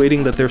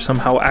insinuating that they're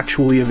somehow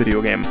actually a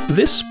video game.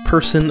 This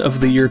Person of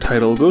the Year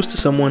title goes to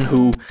someone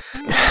who...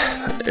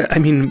 I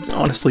mean,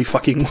 honestly,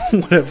 fucking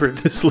whatever,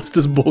 this list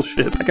is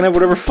bullshit. I can have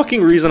whatever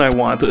fucking reason I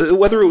want,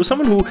 whether it was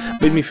someone who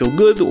made me feel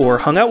good, or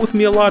hung out with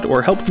me a lot,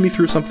 or helped me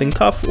through something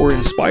tough, or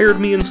inspired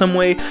me in some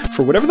way.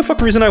 For whatever the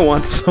fuck reason I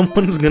want,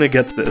 someone's gonna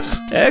get this.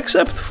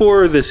 Except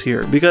for this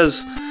year,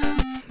 because,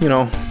 you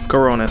know,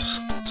 Coronas.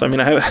 So I mean,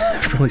 I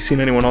haven't really seen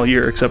anyone all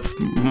year except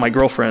my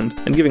girlfriend,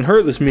 and giving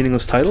her this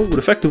meaningless title would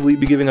effectively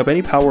be giving up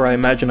any power I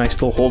imagine I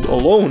still hold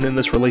alone in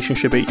this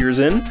relationship 8 years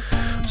in,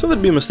 so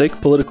that'd be a mistake,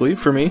 politically,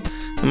 for me.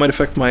 It might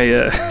affect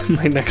my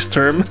my next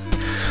term.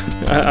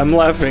 I'm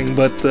laughing,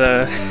 but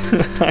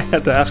I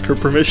had to ask her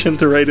permission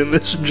to write in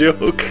this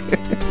joke.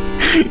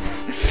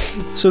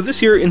 So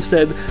this year,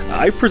 instead,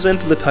 I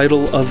present the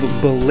title of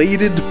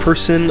Belated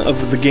Person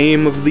of the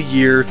Game of the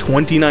Year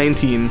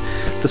 2019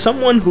 to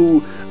someone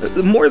who,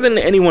 more than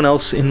anyone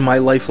else in my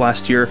life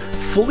last year,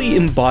 fully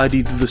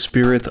embodied the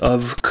spirit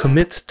of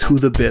commit to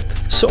the bit.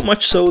 So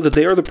much so that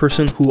they are the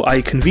person who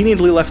I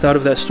conveniently left out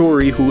of that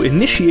story who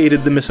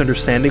initiated the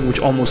misunderstanding which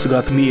almost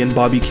got me and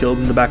Bobby killed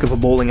in the back of a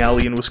bowling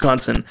alley in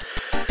Wisconsin.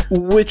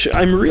 Which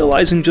I'm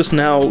realizing just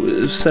now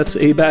sets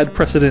a bad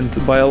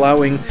precedent by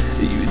allowing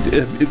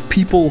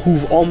people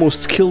who've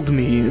almost killed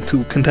me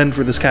to contend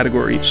for this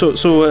category.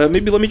 So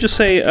maybe let me just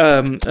say,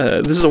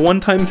 this is a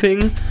one-time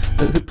thing,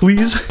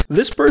 please.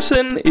 This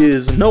person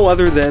is no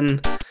other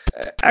than...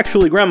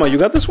 Actually, Grandma, you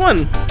got this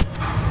one?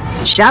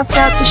 Shouts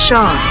out to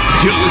Sean.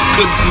 Yo, it's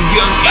good to see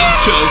Young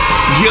H.O.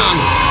 Young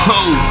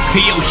Ho.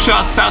 Hey, yo,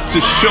 shouts out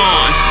to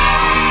Sean.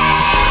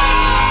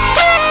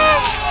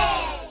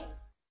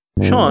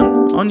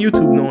 Sean, on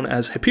YouTube known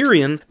as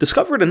Hepyrian,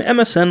 discovered an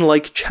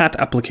MSN-like chat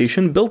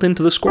application built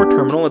into the score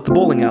terminal at the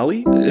bowling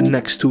alley,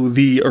 next to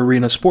the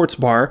Arena Sports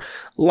Bar,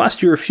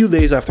 last year a few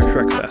days after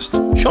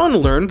ShrekFest. Sean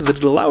learned that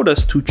it allowed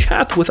us to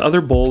chat with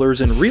other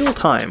bowlers in real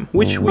time,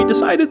 which we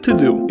decided to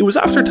do. It was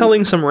after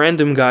telling some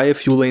random guy a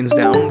few lanes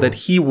down that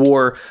he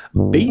wore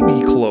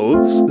baby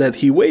clothes that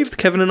he waved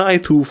Kevin and I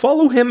to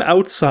follow him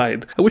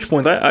outside, at which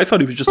point I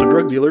thought he was just a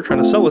drug dealer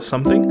trying to sell us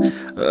something,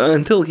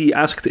 until he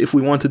asked if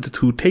we wanted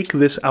to take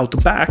this out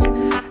back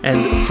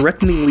and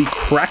threateningly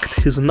cracked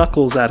his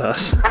knuckles at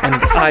us, and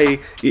I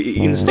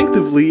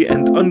instinctively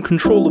and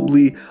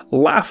uncontrollably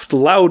laughed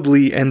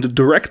loudly and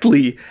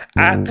directly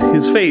at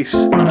his face,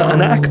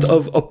 an act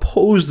of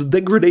opposed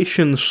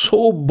degradation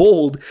so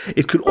bold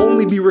it could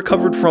only be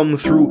recovered from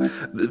through,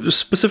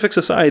 specifics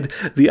aside,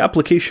 the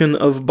application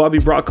of Bobby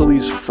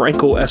Broccoli's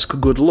Franco-esque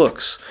good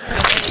looks.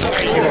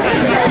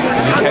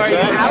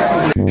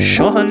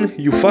 Sean,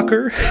 you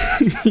fucker,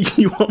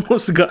 you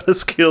almost got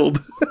us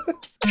killed.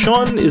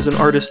 Sean is an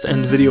artist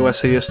and video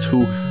essayist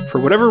who,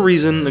 for whatever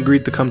reason,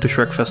 agreed to come to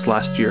ShrekFest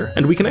last year,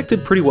 and we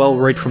connected pretty well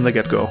right from the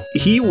get-go.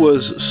 He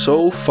was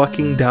so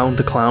fucking down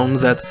to clown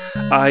that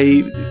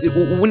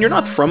when you're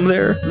not from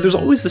there, there's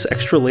always this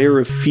extra layer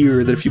of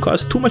fear that if you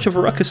cause too much of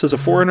a ruckus as a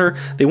foreigner,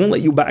 they won't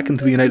let you back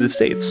into the United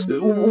States.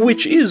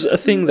 Which is a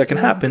thing that can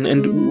happen,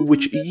 and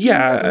which,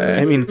 yeah,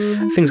 I mean,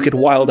 things get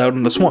wild out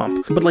in the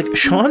swamp. But like,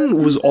 Sean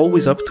was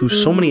always up to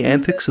so many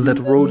antics that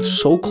rode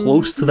so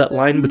close to that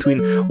line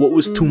between what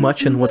was too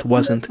much and what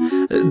wasn't.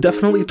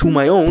 Definitely to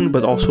my own,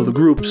 but also the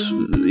group's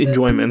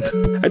enjoyment.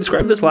 I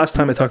described this last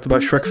time I talked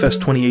about ShrekFest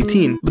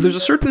 2018, but there's a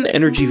certain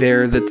energy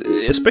there that,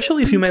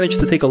 especially if you manage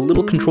to take a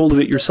little control of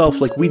it yourself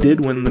like we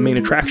did when the main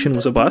attraction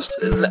was a bust,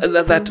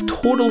 that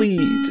totally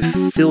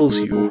fills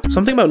you.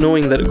 Something about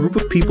knowing that a group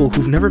of people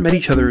who've never met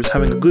each other is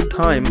having a good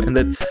time, and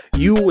that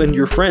you and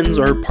your friends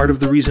are part of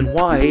the reason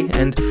why,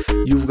 and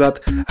you've got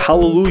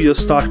Hallelujah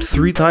stocked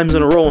 3 times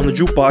in a row on the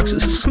jukebox.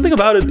 Something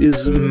about it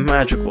is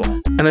magical.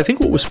 And I think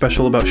what was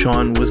special about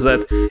Sean was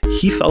that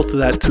he felt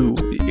that too,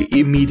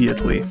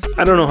 immediately.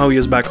 I don't know how he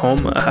is back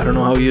home, I don't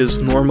know how he is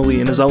normally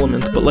in his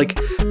element, but like,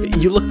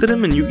 you looked at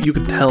him and you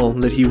could tell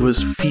that he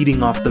was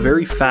feeding off the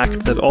very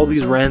fact that all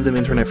these random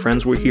internet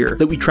friends were here,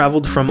 that we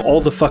traveled from all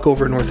the fuck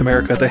over North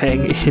America to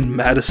hang in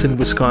Madison,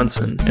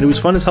 Wisconsin, and it was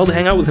fun as hell to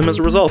hang out with him as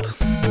a result.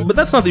 But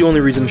that's not the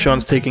only reason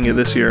Sean's taking it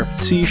this year.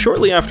 See,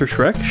 shortly after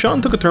Shrek,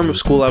 Sean took a term of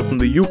school out in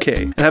the UK,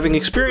 and having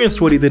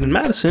experienced what he did in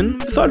Madison,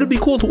 thought it'd be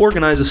cool to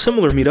organize a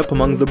similar meetup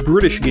among the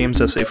British games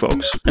essay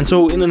folks. And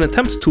so, in an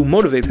attempt to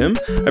motivate him,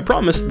 I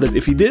promised that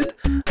if he did,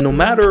 no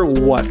matter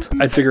what,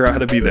 I'd figure out how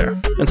to be there.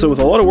 And so with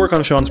a lot of work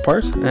on Sean's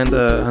part, and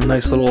a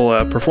nice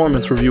little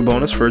performance review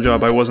bonus for a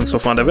job I wasn't so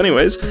fond of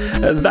anyways,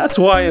 that's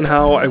why and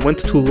how I went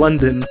to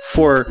London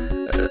for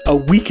a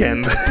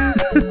weekend.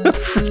 A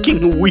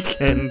freaking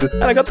weekend.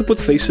 And I got to put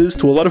faces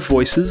to a lot of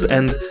voices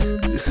and,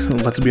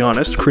 let's be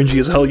honest, cringy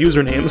as hell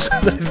usernames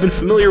that I've been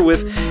familiar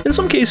with, in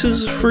some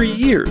cases, for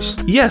years.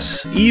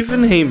 Yes,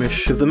 even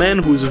Hamish, the man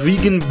whose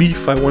vegan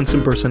beef I once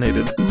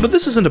impersonated. But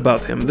this isn't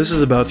about him, this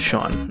is about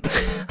Sean.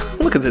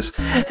 Look at this.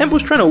 Hemp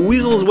was trying to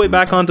weasel his way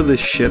back onto this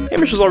shit.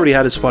 Hamish has already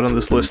had his spot on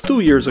this list 2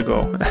 years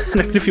ago.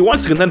 And if he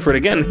wants to contend for it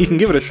again, he can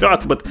give it a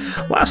shot, but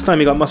last time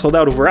he got muscled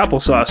out over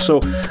applesauce, so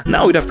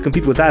now we'd have to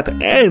compete with that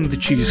and the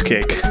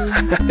cheesecake.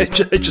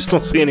 I just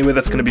don't see any way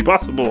that's going to be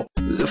possible.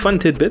 Fun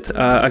tidbit,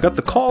 I got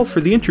the call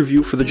for the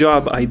interview for the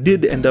job I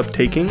did end up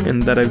taking,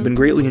 and that I've been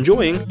greatly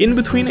enjoying, in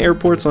between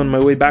airports on my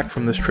way back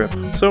from this trip.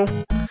 So,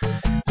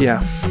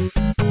 yeah.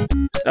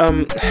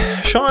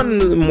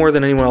 Sean, more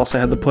than anyone else I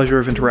had the pleasure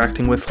of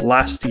interacting with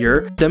last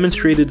year,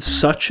 demonstrated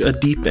such a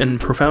deep and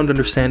profound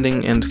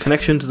understanding and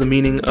connection to the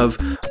meaning of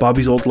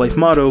Bobby's old life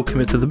motto,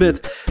 commit to the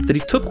bit, that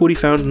he took what he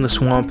found in the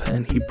swamp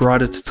and he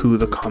brought it to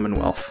the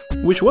Commonwealth.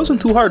 Which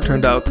wasn't too hard,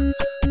 turned out.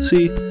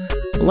 See,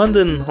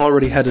 London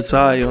already had its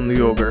eye on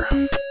the ogre.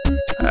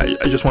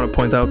 I just want to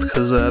point out,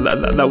 because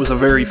that was a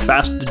very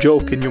fast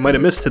joke and you might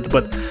have missed it,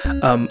 but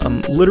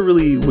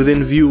literally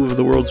within view of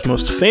the world's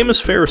most famous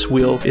Ferris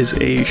wheel is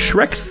a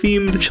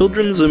Shrek-themed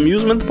children's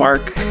amusement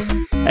park.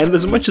 And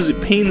as much as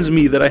it pains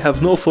me that I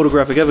have no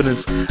photographic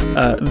evidence,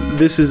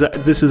 this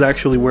is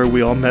actually where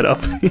we all met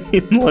up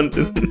in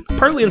London.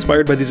 Partly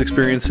inspired by these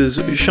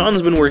experiences,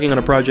 Sean's been working on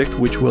a project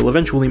which will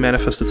eventually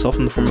manifest itself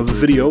in the form of a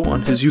video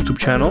on his YouTube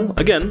channel,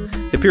 again,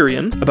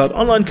 Hepyrian, about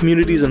online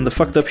communities and the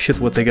fucked up shit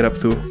what they get up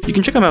to. You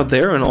can check him out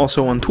there and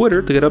also on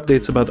Twitter to get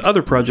updates about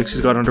other projects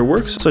he's got under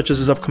works, such as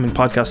his upcoming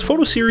podcast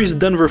photo series,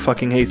 Denver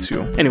Fucking Hates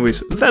You.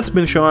 Anyways, that's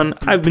been Sean,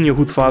 I've been your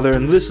Hoot Father,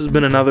 and this has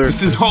been another—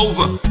 This is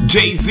Hova,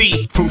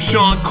 Jay-Z, from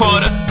Sean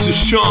Carter to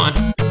Sean.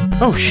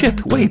 Oh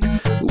shit, wait,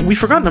 we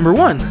forgot number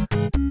 1.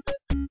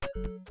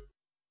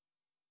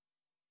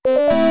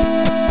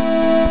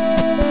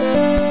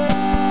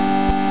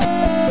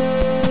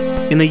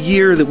 In a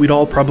year that we'd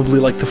all probably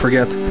like to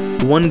forget,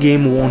 one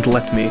game won't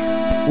let me.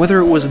 Whether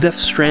it was Death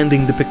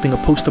Stranding depicting a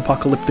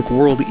post-apocalyptic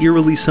world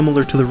eerily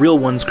similar to the real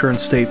one's current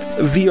state,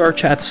 VR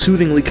chat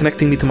soothingly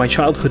connecting me to my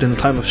childhood in a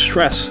time of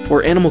stress,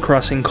 or Animal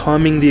Crossing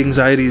calming the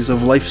anxieties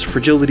of life's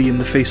fragility in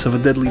the face of a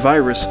deadly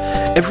virus,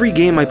 every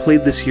game I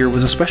played this year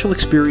was a special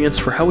experience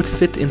for how it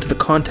fit into the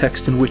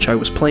context in which I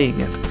was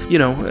playing it. You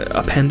know,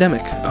 a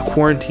pandemic, a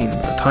quarantine,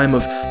 a time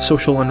of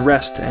social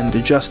unrest and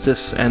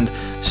injustice and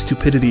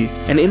stupidity.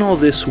 And in all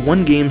this,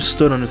 one game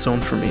stood on its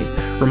own for me,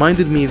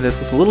 reminded me that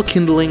with a little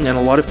kindling and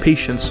a lot of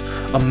patience,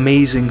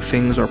 amazing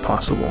things are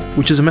possible,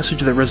 which is a message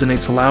that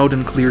resonates loud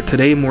and clear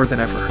today more than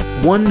ever.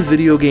 One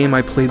video game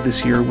I played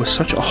this year was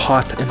such a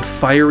hot and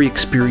fiery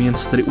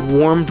experience that it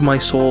warmed my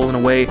soul in a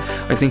way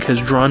I think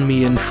has drawn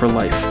me in for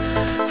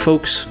life.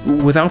 Folks,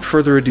 without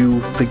further ado,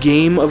 the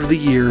game of the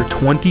year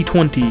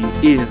 2020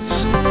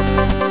 is—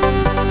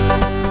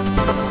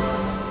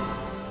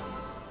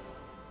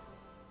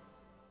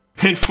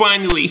 And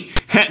finally,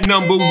 at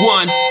number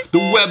 1, the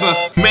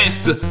Weber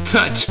Master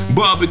Touch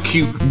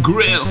Barbecue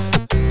Grill.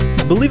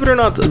 Believe it or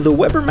not, the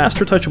Weber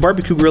Master Touch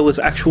Barbecue Grill is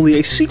actually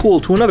a sequel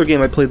to another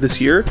game I played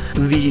this year,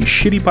 the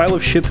shitty pile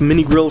of shit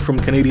mini grill from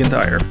Canadian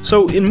Tire.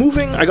 So in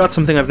moving, I got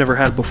something I've never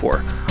had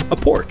before. A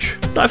porch.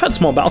 Now, I've had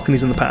small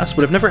balconies in the past,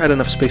 but I've never had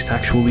enough space to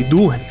actually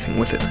do anything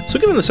with it. So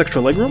given this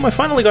extra legroom, I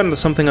finally got into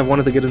something I've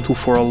wanted to get into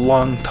for a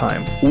long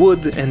time.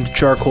 Wood and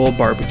charcoal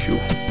barbecue.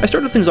 I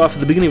started things off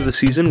at the beginning of the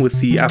season with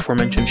the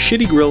aforementioned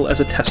shitty grill as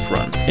a test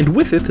run, and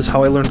with it is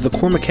how I learned the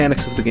core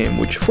mechanics of the game,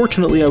 which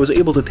fortunately I was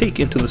able to take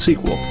into the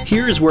sequel.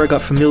 Here is where I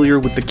got familiar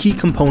with the key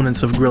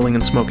components of grilling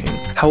and smoking.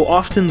 How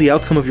often the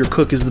outcome of your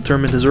cook is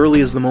determined as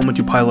early as the moment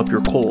you pile up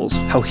your coals,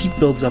 how heat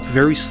builds up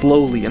very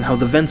slowly and how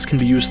the vents can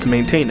be used to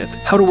maintain it,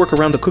 how to work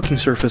around the cooking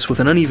surface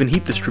with an uneven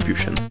heat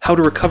distribution, how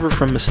to recover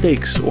from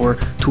mistakes or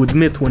to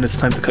admit when it's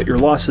time to cut your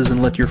losses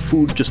and let your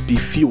food just be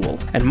fuel,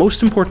 and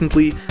most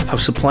importantly, how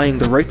supplying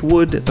the right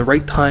wood at the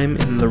right time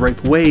and in the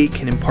right way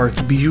can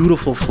impart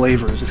beautiful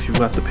flavors if you've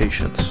got the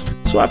patience.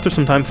 So after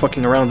some time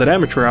fucking around at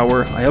amateur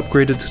hour, I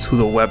upgraded to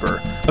the Weber.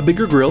 A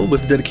bigger grill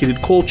with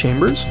dedicated coal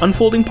chambers,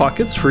 unfolding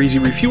pockets for easy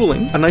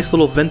refueling, a nice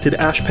little vented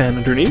ash pan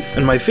underneath,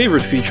 and my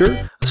favorite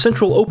feature, a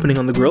central opening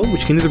on the grill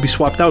which can either be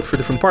swapped out for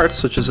different parts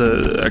such as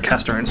a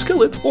cast iron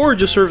skillet, or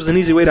just serves as an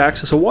easy way to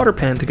access a water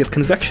pan to get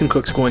convection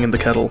cooks going in the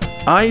kettle.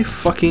 I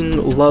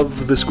fucking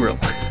love this grill.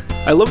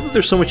 I love that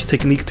there's so much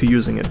technique to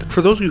using it.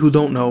 For those of you who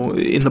don't know,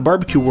 in the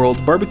barbecue world,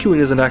 barbecuing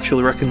isn't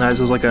actually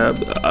recognized as like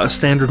a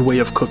standard way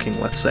of cooking,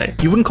 let's say.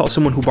 You wouldn't call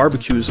someone who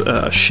barbecues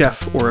a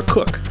chef or a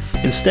cook.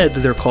 Instead,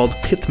 they're called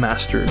pit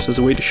masters as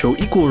a way to show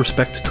equal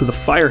respect to the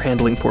fire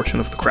handling portion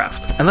of the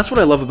craft. And that's what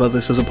I love about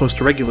this as opposed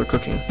to regular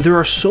cooking. There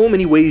are so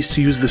many ways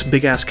to use this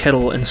big-ass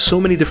kettle and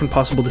so many different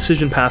possible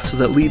decision paths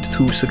that lead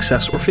to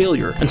success or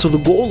failure. And so the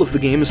goal of the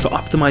game is to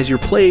optimize your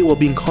play while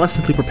being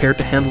constantly prepared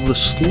to handle the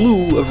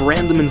slew of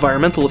random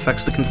environmental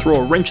effects that can throw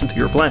a wrench into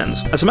your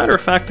plans. As a matter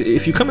of fact,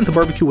 if you come into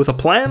barbecue with a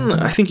plan,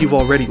 I think you've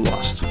already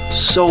lost.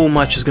 So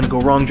much is going to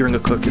go wrong during a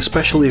cook,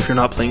 especially if you're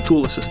not playing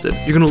tool assisted.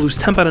 You're going to lose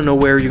temp out of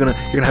nowhere, you're going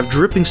to have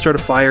dripping start a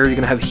fire, you're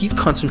going to have heat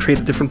concentrate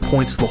at different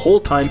points the whole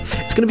time.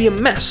 It's going to be a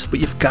mess, but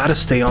you've got to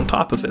stay on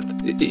top of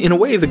it. In a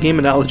way, the game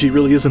analogy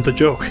really isn't a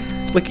joke.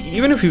 Like,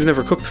 even if you've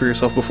never cooked for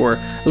yourself before,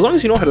 as long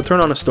as you know how to turn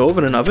on a stove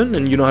and an oven,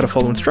 and you know how to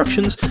follow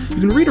instructions, you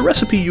can read a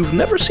recipe you've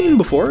never seen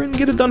before and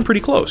get it done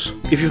pretty close.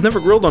 If you've never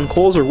grilled on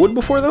coals or wood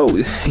before, though,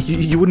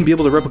 you wouldn't be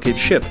able to replicate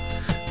shit.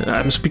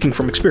 I'm speaking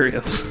from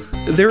experience.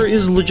 There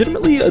is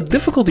legitimately a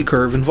difficulty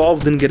curve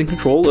involved in getting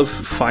control of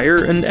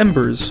fire and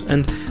embers,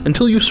 and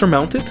until you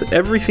surmount it,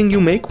 everything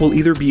you make will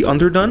either be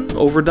underdone,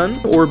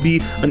 overdone, or be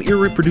an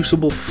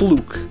irreproducible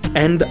fluke.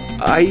 And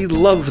I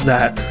love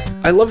that.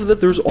 I love that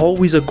there's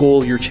always a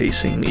goal you're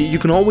chasing. You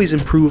can always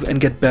improve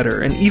and get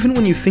better, and even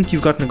when you think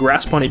you've gotten a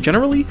grasp on it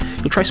generally,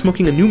 you'll try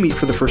smoking a new meat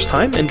for the first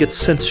time and get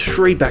sent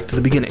straight back to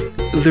the beginning.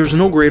 There's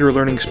no greater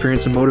learning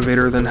experience and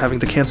motivator than having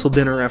to cancel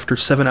dinner after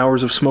 7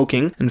 hours of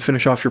smoking and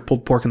finish off your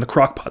pulled pork in the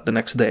crock pot the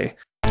next day.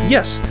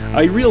 Yes,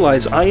 I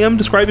realize I am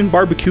describing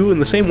barbecue in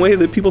the same way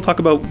that people talk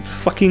about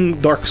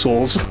fucking Dark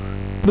Souls.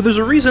 But there's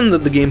a reason that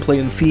the gameplay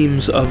and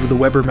themes of the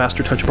Weber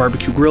Master Touch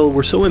Barbecue Grill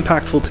were so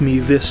impactful to me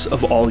this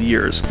of all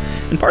years.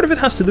 And part of it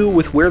has to do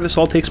with where this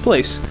all takes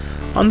place.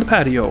 On the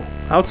patio,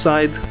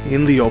 outside,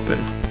 in the open.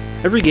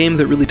 Every game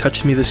that really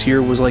touched me this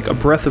year was like a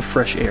breath of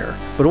fresh air,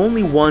 but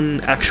only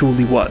one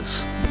actually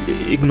was.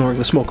 Ignoring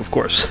the smoke, of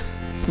course.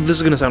 This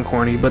is gonna sound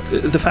corny, but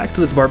the fact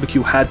that the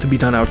barbecue had to be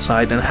done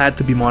outside and had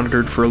to be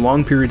monitored for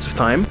long periods of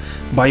time,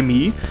 by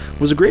me,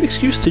 was a great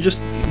excuse to just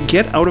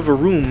get out of a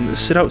room,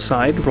 sit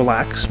outside,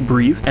 relax,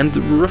 breathe, and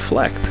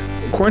reflect.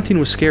 Quarantine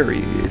was scary.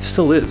 It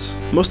still is.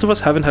 Most of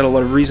us haven't had a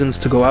lot of reasons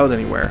to go out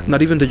anywhere,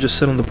 not even to just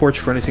sit on the porch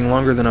for anything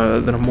longer than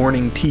a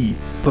morning tea.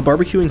 But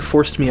barbecuing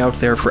forced me out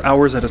there for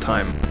hours at a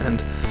time,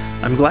 and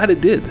I'm glad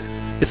it did.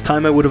 It's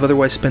time I would have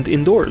otherwise spent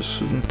indoors,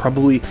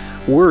 probably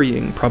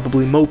worrying,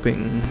 probably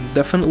moping,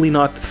 definitely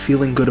not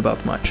feeling good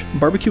about much.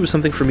 Barbecue was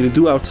something for me to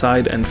do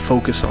outside and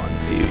focus on.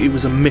 It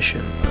was a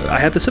mission. I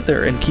had to sit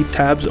there and keep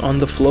tabs on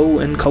the flow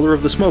and color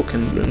of the smoke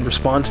and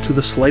respond to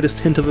the slightest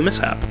hint of a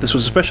mishap. This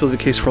was especially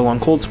the case for long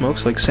cold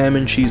smokes like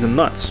salmon, cheese, and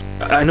nuts.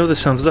 I know this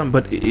sounds dumb,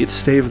 but it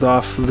staved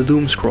off the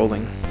doom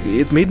scrolling.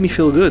 It made me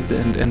feel good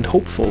and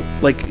hopeful.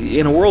 Like,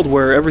 in a world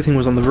where everything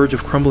was on the verge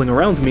of crumbling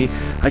around me,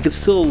 I could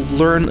still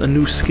learn a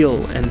new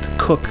skill and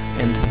cook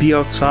and be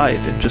outside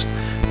and just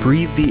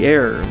breathe the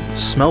air,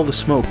 smell the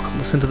smoke,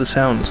 listen to the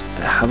sounds,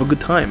 have a good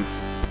time.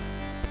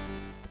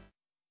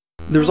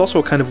 There was also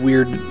a kind of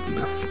weird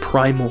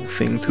primal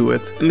thing to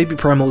it. Maybe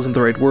primal isn't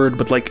the right word,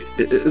 but like,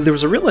 there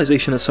was a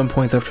realization at some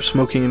point after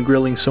smoking and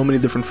grilling so many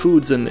different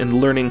foods and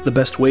learning the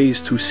best ways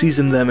to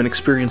season them and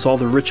experience all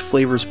the rich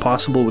flavors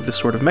possible with this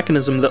sort of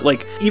mechanism that,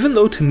 like, even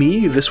though to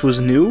me this was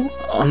new,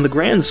 on the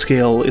grand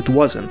scale it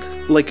wasn't.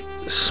 Like,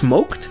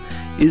 smoked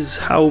is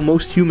how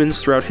most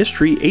humans throughout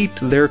history ate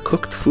their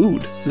cooked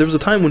food. There was a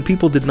time when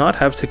people did not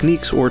have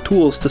techniques or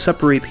tools to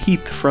separate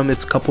heat from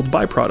its coupled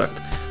byproduct.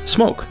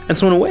 smoke. And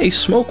so in a way,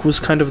 smoke was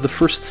kind of the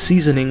first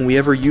seasoning we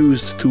ever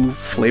used to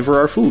flavor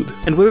our food.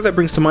 And whether that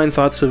brings to mind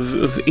thoughts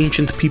of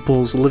ancient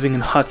peoples living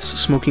in huts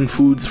smoking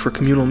foods for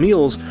communal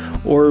meals,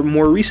 or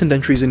more recent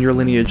entries in your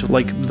lineage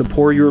like the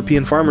poor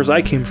European farmers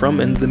I came from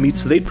and the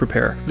meats they'd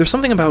prepare, there's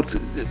something about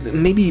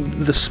maybe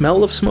the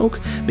smell of smoke,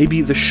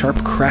 maybe the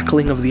sharp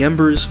crackling of the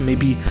embers,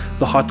 maybe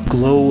the hot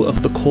glow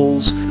of the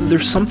coals.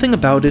 There's something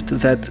about it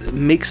that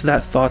makes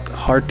that thought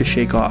hard to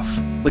shake off.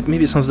 Like,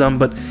 maybe it sounds dumb,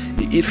 but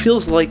it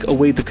feels like a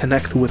way to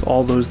connect with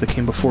all those that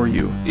came before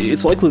you.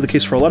 It's likely the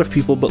case for a lot of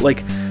people, but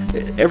like,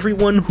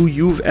 everyone who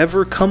you've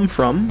ever come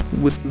from,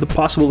 with the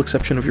possible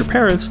exception of your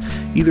parents,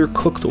 either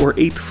cooked or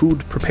ate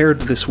food prepared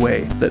this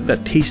way,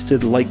 that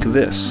tasted like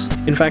this.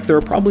 In fact, there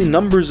are probably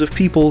numbers of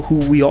people who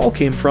we all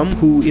came from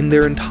who in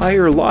their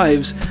entire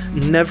lives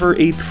never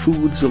ate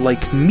foods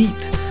like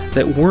meat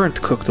that weren't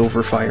cooked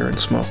over fire and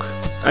smoke.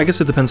 I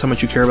guess it depends how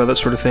much you care about that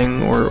sort of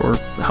thing, or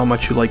how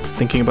much you like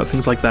thinking about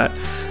things like that.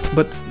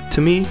 But to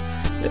me,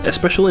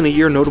 especially in a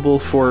year notable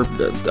for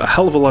a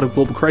hell of a lot of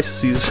global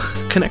crises,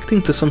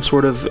 connecting to some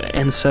sort of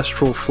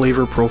ancestral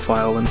flavor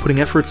profile and putting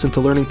efforts into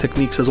learning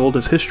techniques as old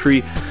as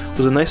history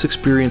was a nice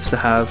experience to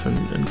have,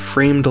 and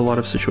framed a lot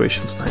of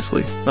situations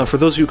nicely. Now, for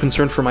those of you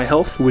concerned for my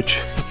health,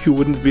 which you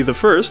wouldn't be the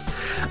first,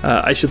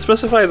 I should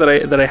specify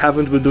that I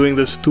haven't been doing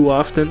this too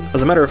often.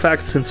 As a matter of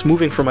fact, since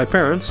moving from my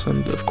parents,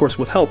 and of course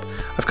with help,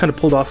 I've kind of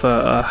pulled off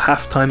a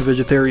half-time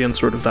vegetarian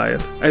sort of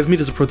diet. I have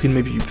meat as a protein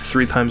maybe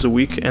 3 times a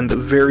week, and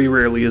very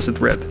rarely is it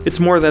red. It's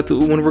more that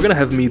when we're gonna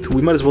have meat,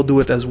 we might as well do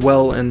it as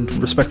well and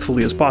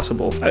respectfully as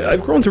possible.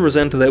 I've grown to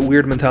resent that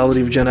weird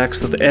mentality of Gen X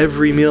that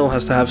every meal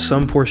has to have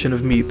some portion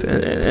of meat,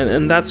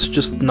 and that's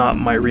just not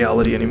my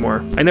reality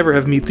anymore. I never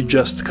have meat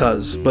just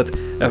cuz, but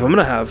if I'm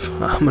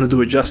gonna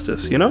do it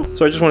justice, you know?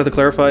 So I just wanted to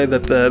clarify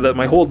that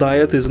my whole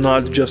diet is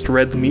not just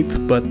red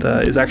meat, but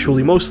is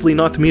actually mostly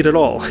not meat at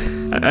all.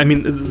 I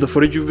mean, the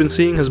footage you've been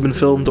seeing has been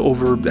filmed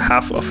over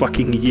half a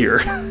fucking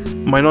year.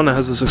 My nonna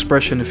has this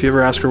expression, if you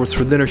ever ask her what's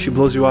for dinner, she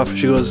blows you off.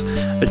 She goes,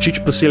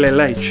 "Chickpea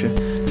leche,"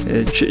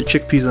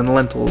 chickpeas and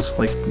lentils,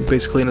 like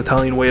basically an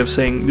Italian way of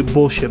saying,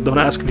 bullshit, don't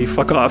ask me,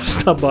 fuck off,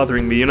 stop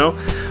bothering me, you know?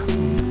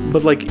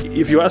 But like,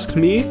 if you asked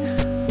me,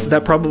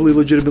 that probably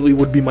legitimately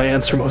would be my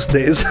answer most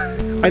days.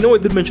 I know I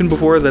did mention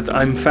before that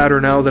I'm fatter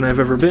now than I've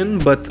ever been,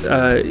 but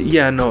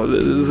yeah, no,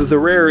 the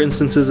rare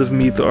instances of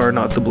meat are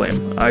not to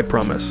blame, I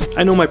promise.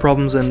 I know my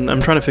problems and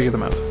I'm trying to figure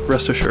them out,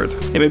 rest assured.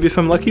 Hey, maybe if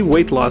I'm lucky,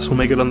 weight loss will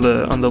make it on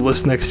the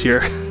list next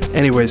year.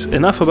 Anyways,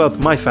 enough about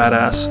my fat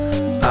ass.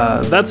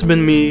 That's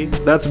been me,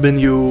 that's been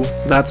you,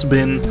 that's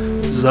been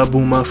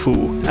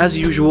Zabumafu. As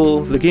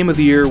usual, the game of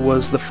the year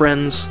was the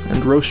friends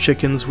and roast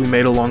chickens we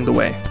made along the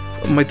way.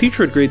 My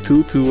teacher at grade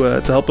 2,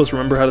 to help us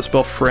remember how to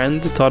spell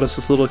friend, taught us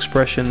this little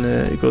expression.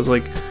 It goes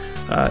like,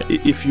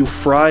 if you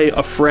fry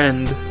a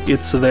friend,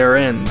 it's their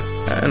end.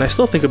 And I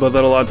still think about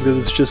that a lot because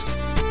it's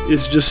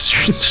just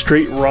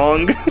straight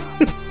wrong.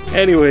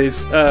 Anyways,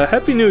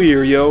 Happy New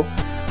Year, yo.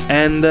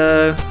 And,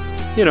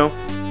 you know,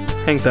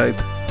 hang tight.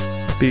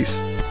 Peace.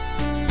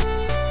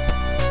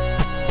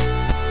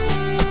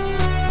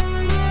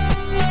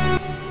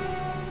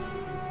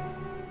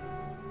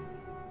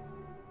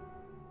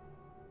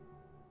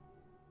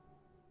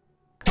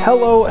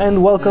 Hello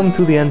and welcome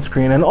to the end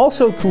screen, and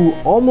also to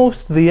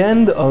almost the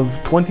end of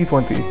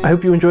 2020. I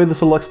hope you enjoyed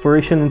this little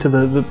exploration into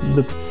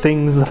the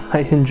things that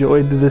I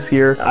enjoyed this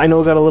year. I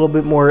know it got a little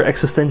bit more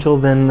existential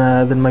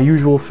than my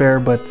usual fare,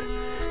 but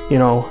you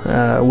know,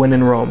 when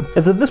in Rome.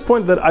 It's at this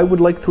point that I would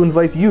like to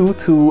invite you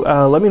to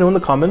let me know in the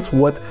comments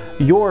what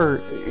your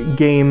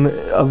game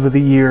of the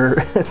year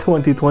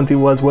 2020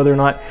 was, whether or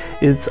not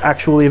it's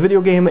actually a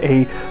video game,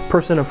 a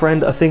person, a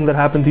friend, a thing that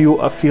happened to you,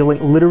 a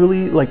feeling,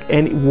 literally like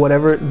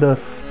whatever the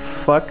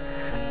fuck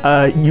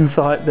you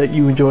thought that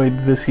you enjoyed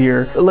this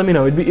year. Let me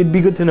know. It'd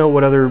be good to know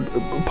what other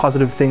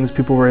positive things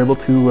people were able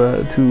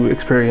to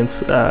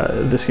experience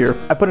this year.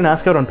 I put an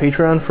ask out on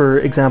Patreon for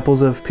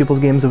examples of people's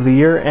games of the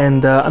year,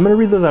 and I'm gonna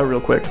read those out real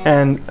quick.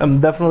 And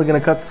I'm definitely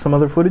gonna cut some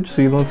other footage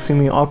so you don't see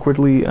me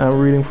awkwardly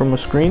reading from the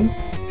screen.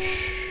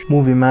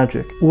 Movie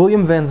magic.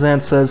 William Van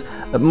Zandt says,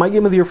 my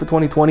game of the year for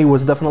 2020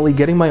 was definitely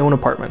getting my own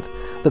apartment.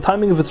 The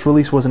timing of its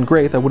release wasn't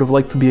great. I would have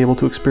liked to be able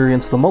to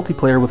experience the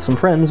multiplayer with some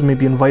friends,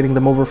 maybe inviting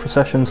them over for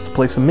sessions to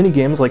play some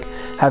mini-games like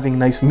having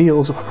nice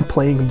meals or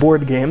playing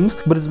board games,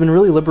 but it's been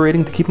really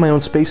liberating to keep my own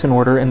space in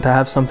order and to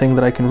have something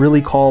that I can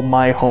really call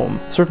my home.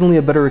 Certainly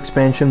a better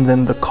expansion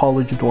than the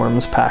college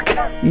dorms pack.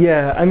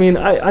 Yeah, I mean,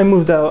 I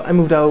moved out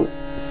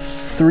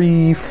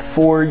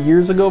 3-4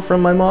 years ago from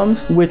my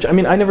mom's, which, I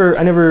mean, I never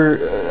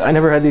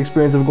had the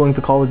experience of going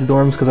to college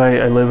dorms because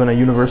I live in a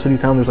university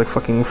town. There's like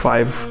fucking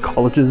 5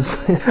 colleges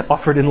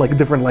offered in like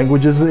different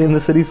languages in the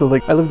city, so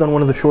like I lived on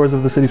one of the shores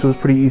of the city, so it was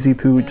pretty easy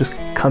to just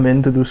come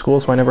in to do school,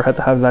 so I never had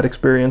to have that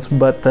experience.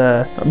 But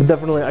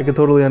definitely I could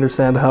totally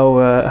understand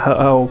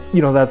how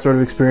you know, that sort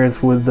of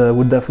experience would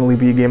definitely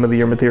be game of the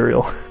year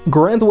material.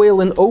 Grant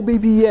Whalen, oh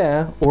baby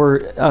yeah,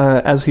 or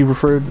as he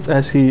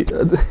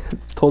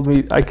told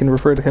me I can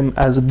refer to him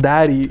as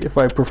Daddy if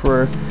I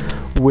prefer,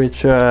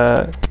 which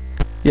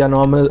Yeah,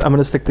 no, I'm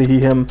gonna stick to he,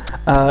 him.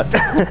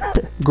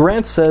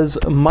 Grant says,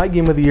 my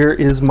game of the year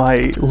is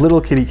my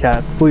little kitty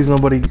cat. Please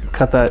nobody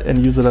cut that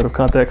and use it out of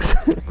context.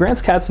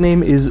 Grant's cat's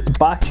name is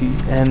Bachi,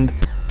 and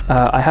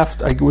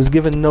I was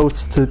given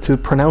notes to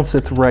pronounce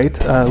it right.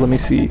 Let me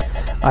see.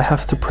 I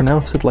have to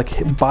pronounce it like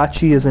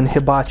hibachi as in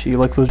hibachi,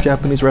 like those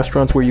Japanese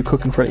restaurants where you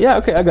cook in front. Yeah,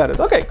 okay, I got it.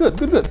 Okay,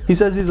 good. He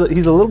says he's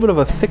a little bit of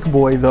a thick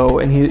boy though,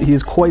 and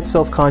he's quite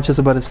self-conscious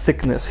about his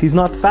thickness. He's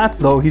not fat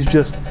though, he's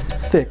just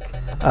thick.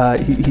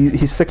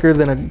 He's thicker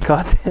than a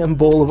goddamn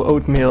bowl of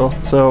oatmeal.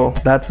 So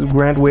that's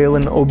Grant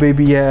Whalen. Oh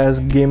baby, yes,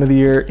 game of the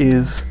year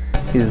is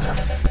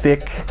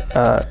thick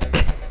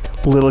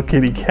little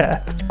kitty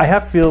cat. I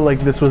have feel like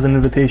this was an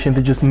invitation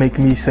to just make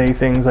me say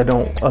things I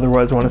don't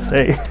otherwise want to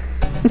say.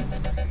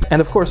 And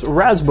of course,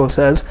 Razzbow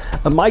says,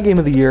 my game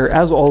of the year,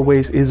 as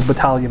always, is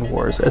Battalion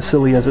Wars, as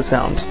silly as it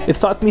sounds. It's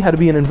taught me how to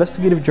be an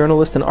investigative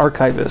journalist and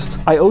archivist.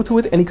 I owe to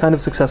it any kind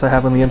of success I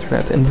have on the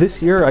internet, and this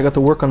year I got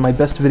to work on my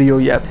best video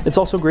yet. It's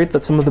also great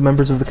that some of the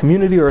members of the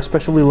community are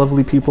especially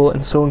lovely people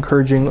and so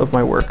encouraging of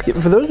my work.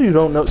 For those of you who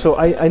don't know, so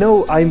I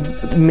know I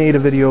made a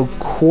video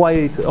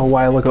quite a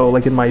while ago,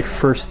 like in my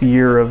first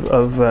year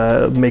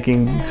of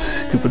making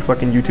stupid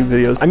fucking YouTube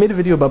videos. I made a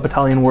video about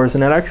Battalion Wars,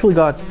 and it actually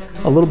got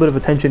a little bit of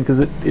attention because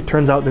it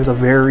turns out there's a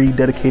very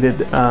dedicated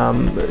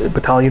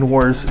Battalion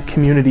Wars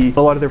community.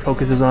 A lot of their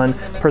focus is on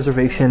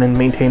preservation and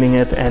maintaining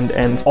it,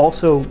 and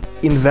also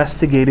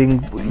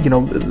investigating, you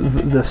know,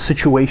 the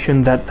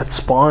situation that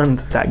spawned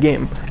that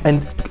game.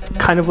 And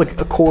kind of like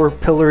a core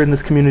pillar in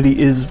this community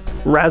is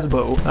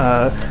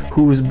Razzbow,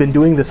 who's been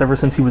doing this ever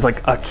since he was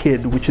like a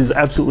kid, which is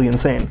absolutely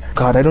insane.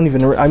 God, I don't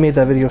even know. I made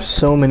that video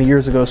so many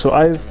years ago,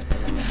 so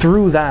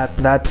through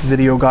that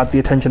video got the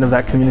attention of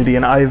that community,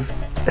 and I've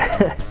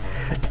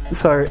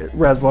sorry,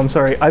 Razzbow, I'm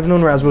sorry. I've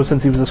known Razzbow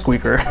since he was a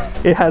squeaker.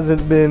 It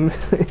hasn't been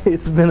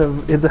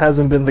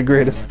the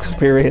greatest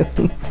experience.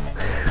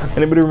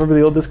 Anybody remember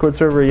the old Discord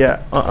server?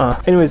 Yeah,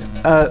 Anyways,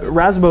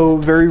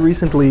 Razzbow very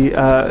recently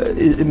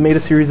made a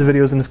series of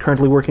videos and is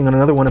currently working on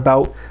another one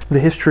about the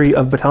history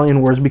of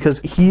Battalion Wars, because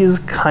he is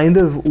kind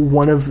of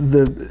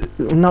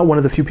not one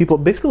of the few people,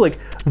 basically like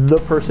the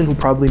person who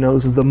probably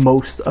knows the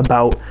most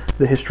about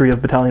the history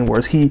of Battalion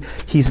Wars.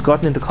 He's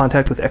gotten into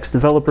contact with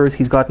ex-developers.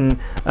 He's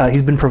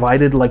been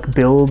provided like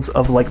builds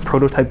of like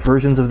prototype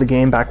versions of the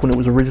game back when it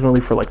was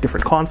originally for like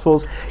different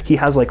consoles. He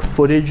has like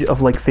footage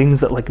of like things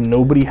that like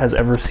nobody has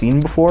ever seen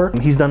before.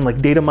 He's done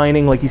like data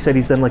mining, like he said.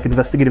 He's done like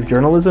investigative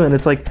journalism, and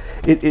it's like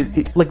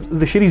it like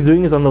the shit he's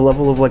doing is on the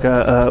level of like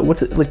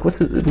what's it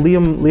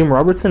Liam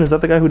Robertson? Is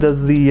that the guy who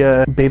does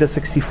the Beta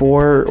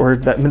 64? Or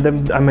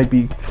that I might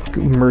be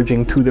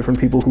merging two different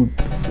people who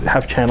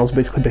have channels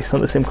basically based on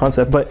the same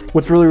concept. But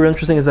what's really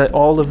interesting is that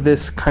all of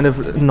this kind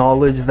of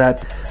knowledge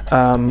that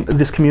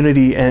this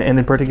community and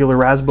in particular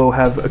Razzbow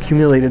have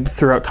accumulated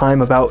throughout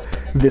time about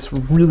this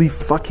really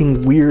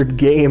fucking weird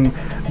game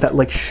that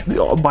like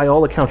by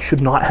all accounts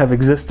should not have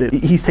existed.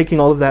 He's taking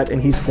all of that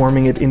and he's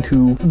forming it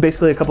into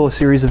basically a couple of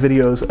series of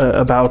videos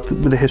about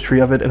the history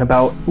of it and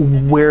about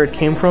where it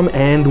came from,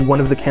 and one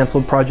of the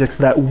canceled projects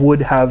that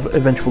would have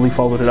eventually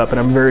followed it up, and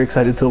I'm very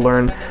excited to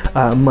learn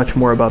much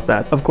more about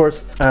that. Of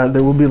course,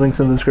 there will be links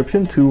in the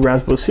description to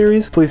Razzbow's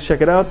series. Please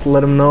check it out.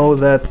 Let him know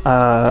that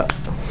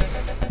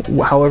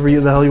however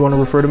the hell you want to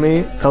refer to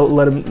me,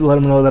 let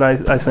him know that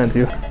I sent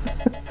you.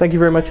 Thank you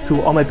very much to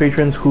all my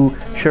patrons who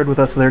shared with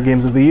us their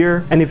games of the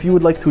year. And if you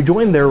would like to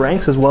join their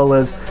ranks as well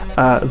as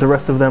the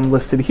rest of them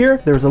listed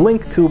here, there's a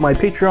link to my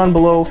Patreon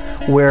below,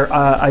 where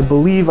I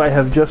believe I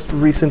have just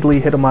recently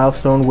hit a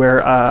milestone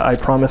where I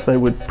promised I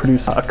would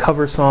produce a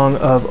cover song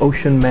of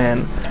Ocean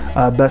Man,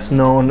 best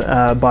known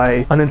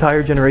by an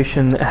entire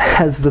generation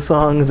as the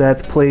song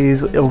that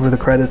plays over the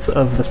credits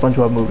of the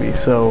SpongeBob movie.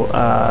 So,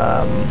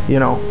 you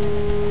know,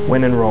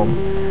 when in Rome.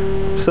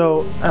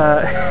 So,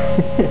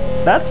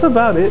 that's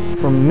about it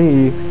from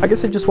me. I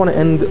guess I just want to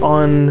end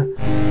on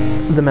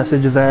the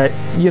message that,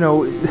 you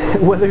know,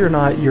 whether or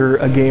not you're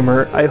a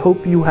gamer, I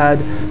hope you had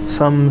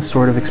some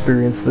sort of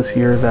experience this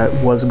year that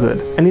was good.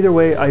 And either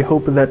way, I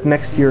hope that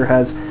next year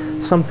has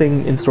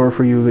something in store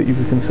for you that you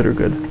can consider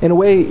good. In a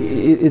way,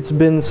 it's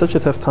been such a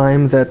tough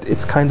time that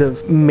it's kind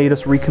of made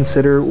us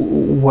reconsider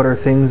what are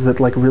things that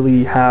like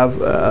really have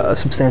a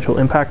substantial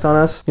impact on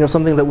us. You know,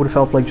 something that would have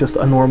felt like just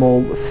a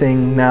normal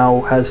thing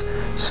now has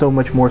so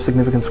much more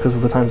significance because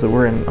of the times that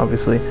we're in,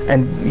 obviously.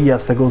 And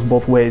yes, that goes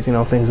both ways. You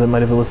know, things that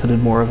might have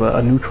elicited more of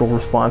a neutral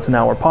response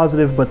now are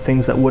positive, but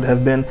things that would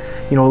have been,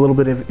 you know, a little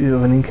bit of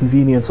an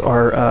inconvenience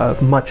are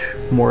much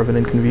more of an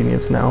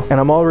inconvenience now.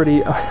 And I'm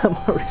already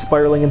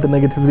spiraling into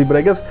negativity, but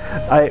I guess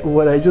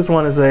what I just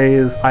want to say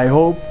is I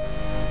hope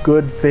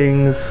good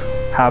things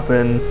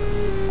happen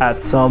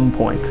at some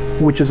point,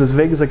 which is as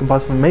vague as I can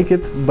possibly make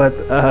it, but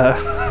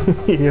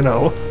you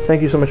know.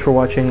 Thank you so much for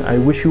watching. I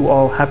wish you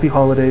all happy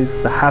holidays,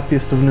 the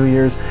happiest of New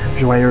Year's,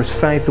 joyeuses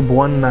fêtes,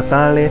 buon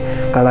Natale,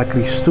 cala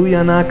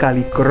Cristuyana,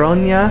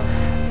 calicronia,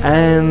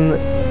 and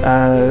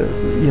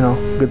you know,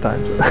 good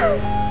times.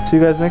 See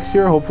you guys next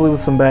year, hopefully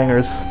with some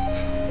bangers.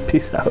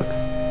 Peace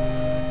out.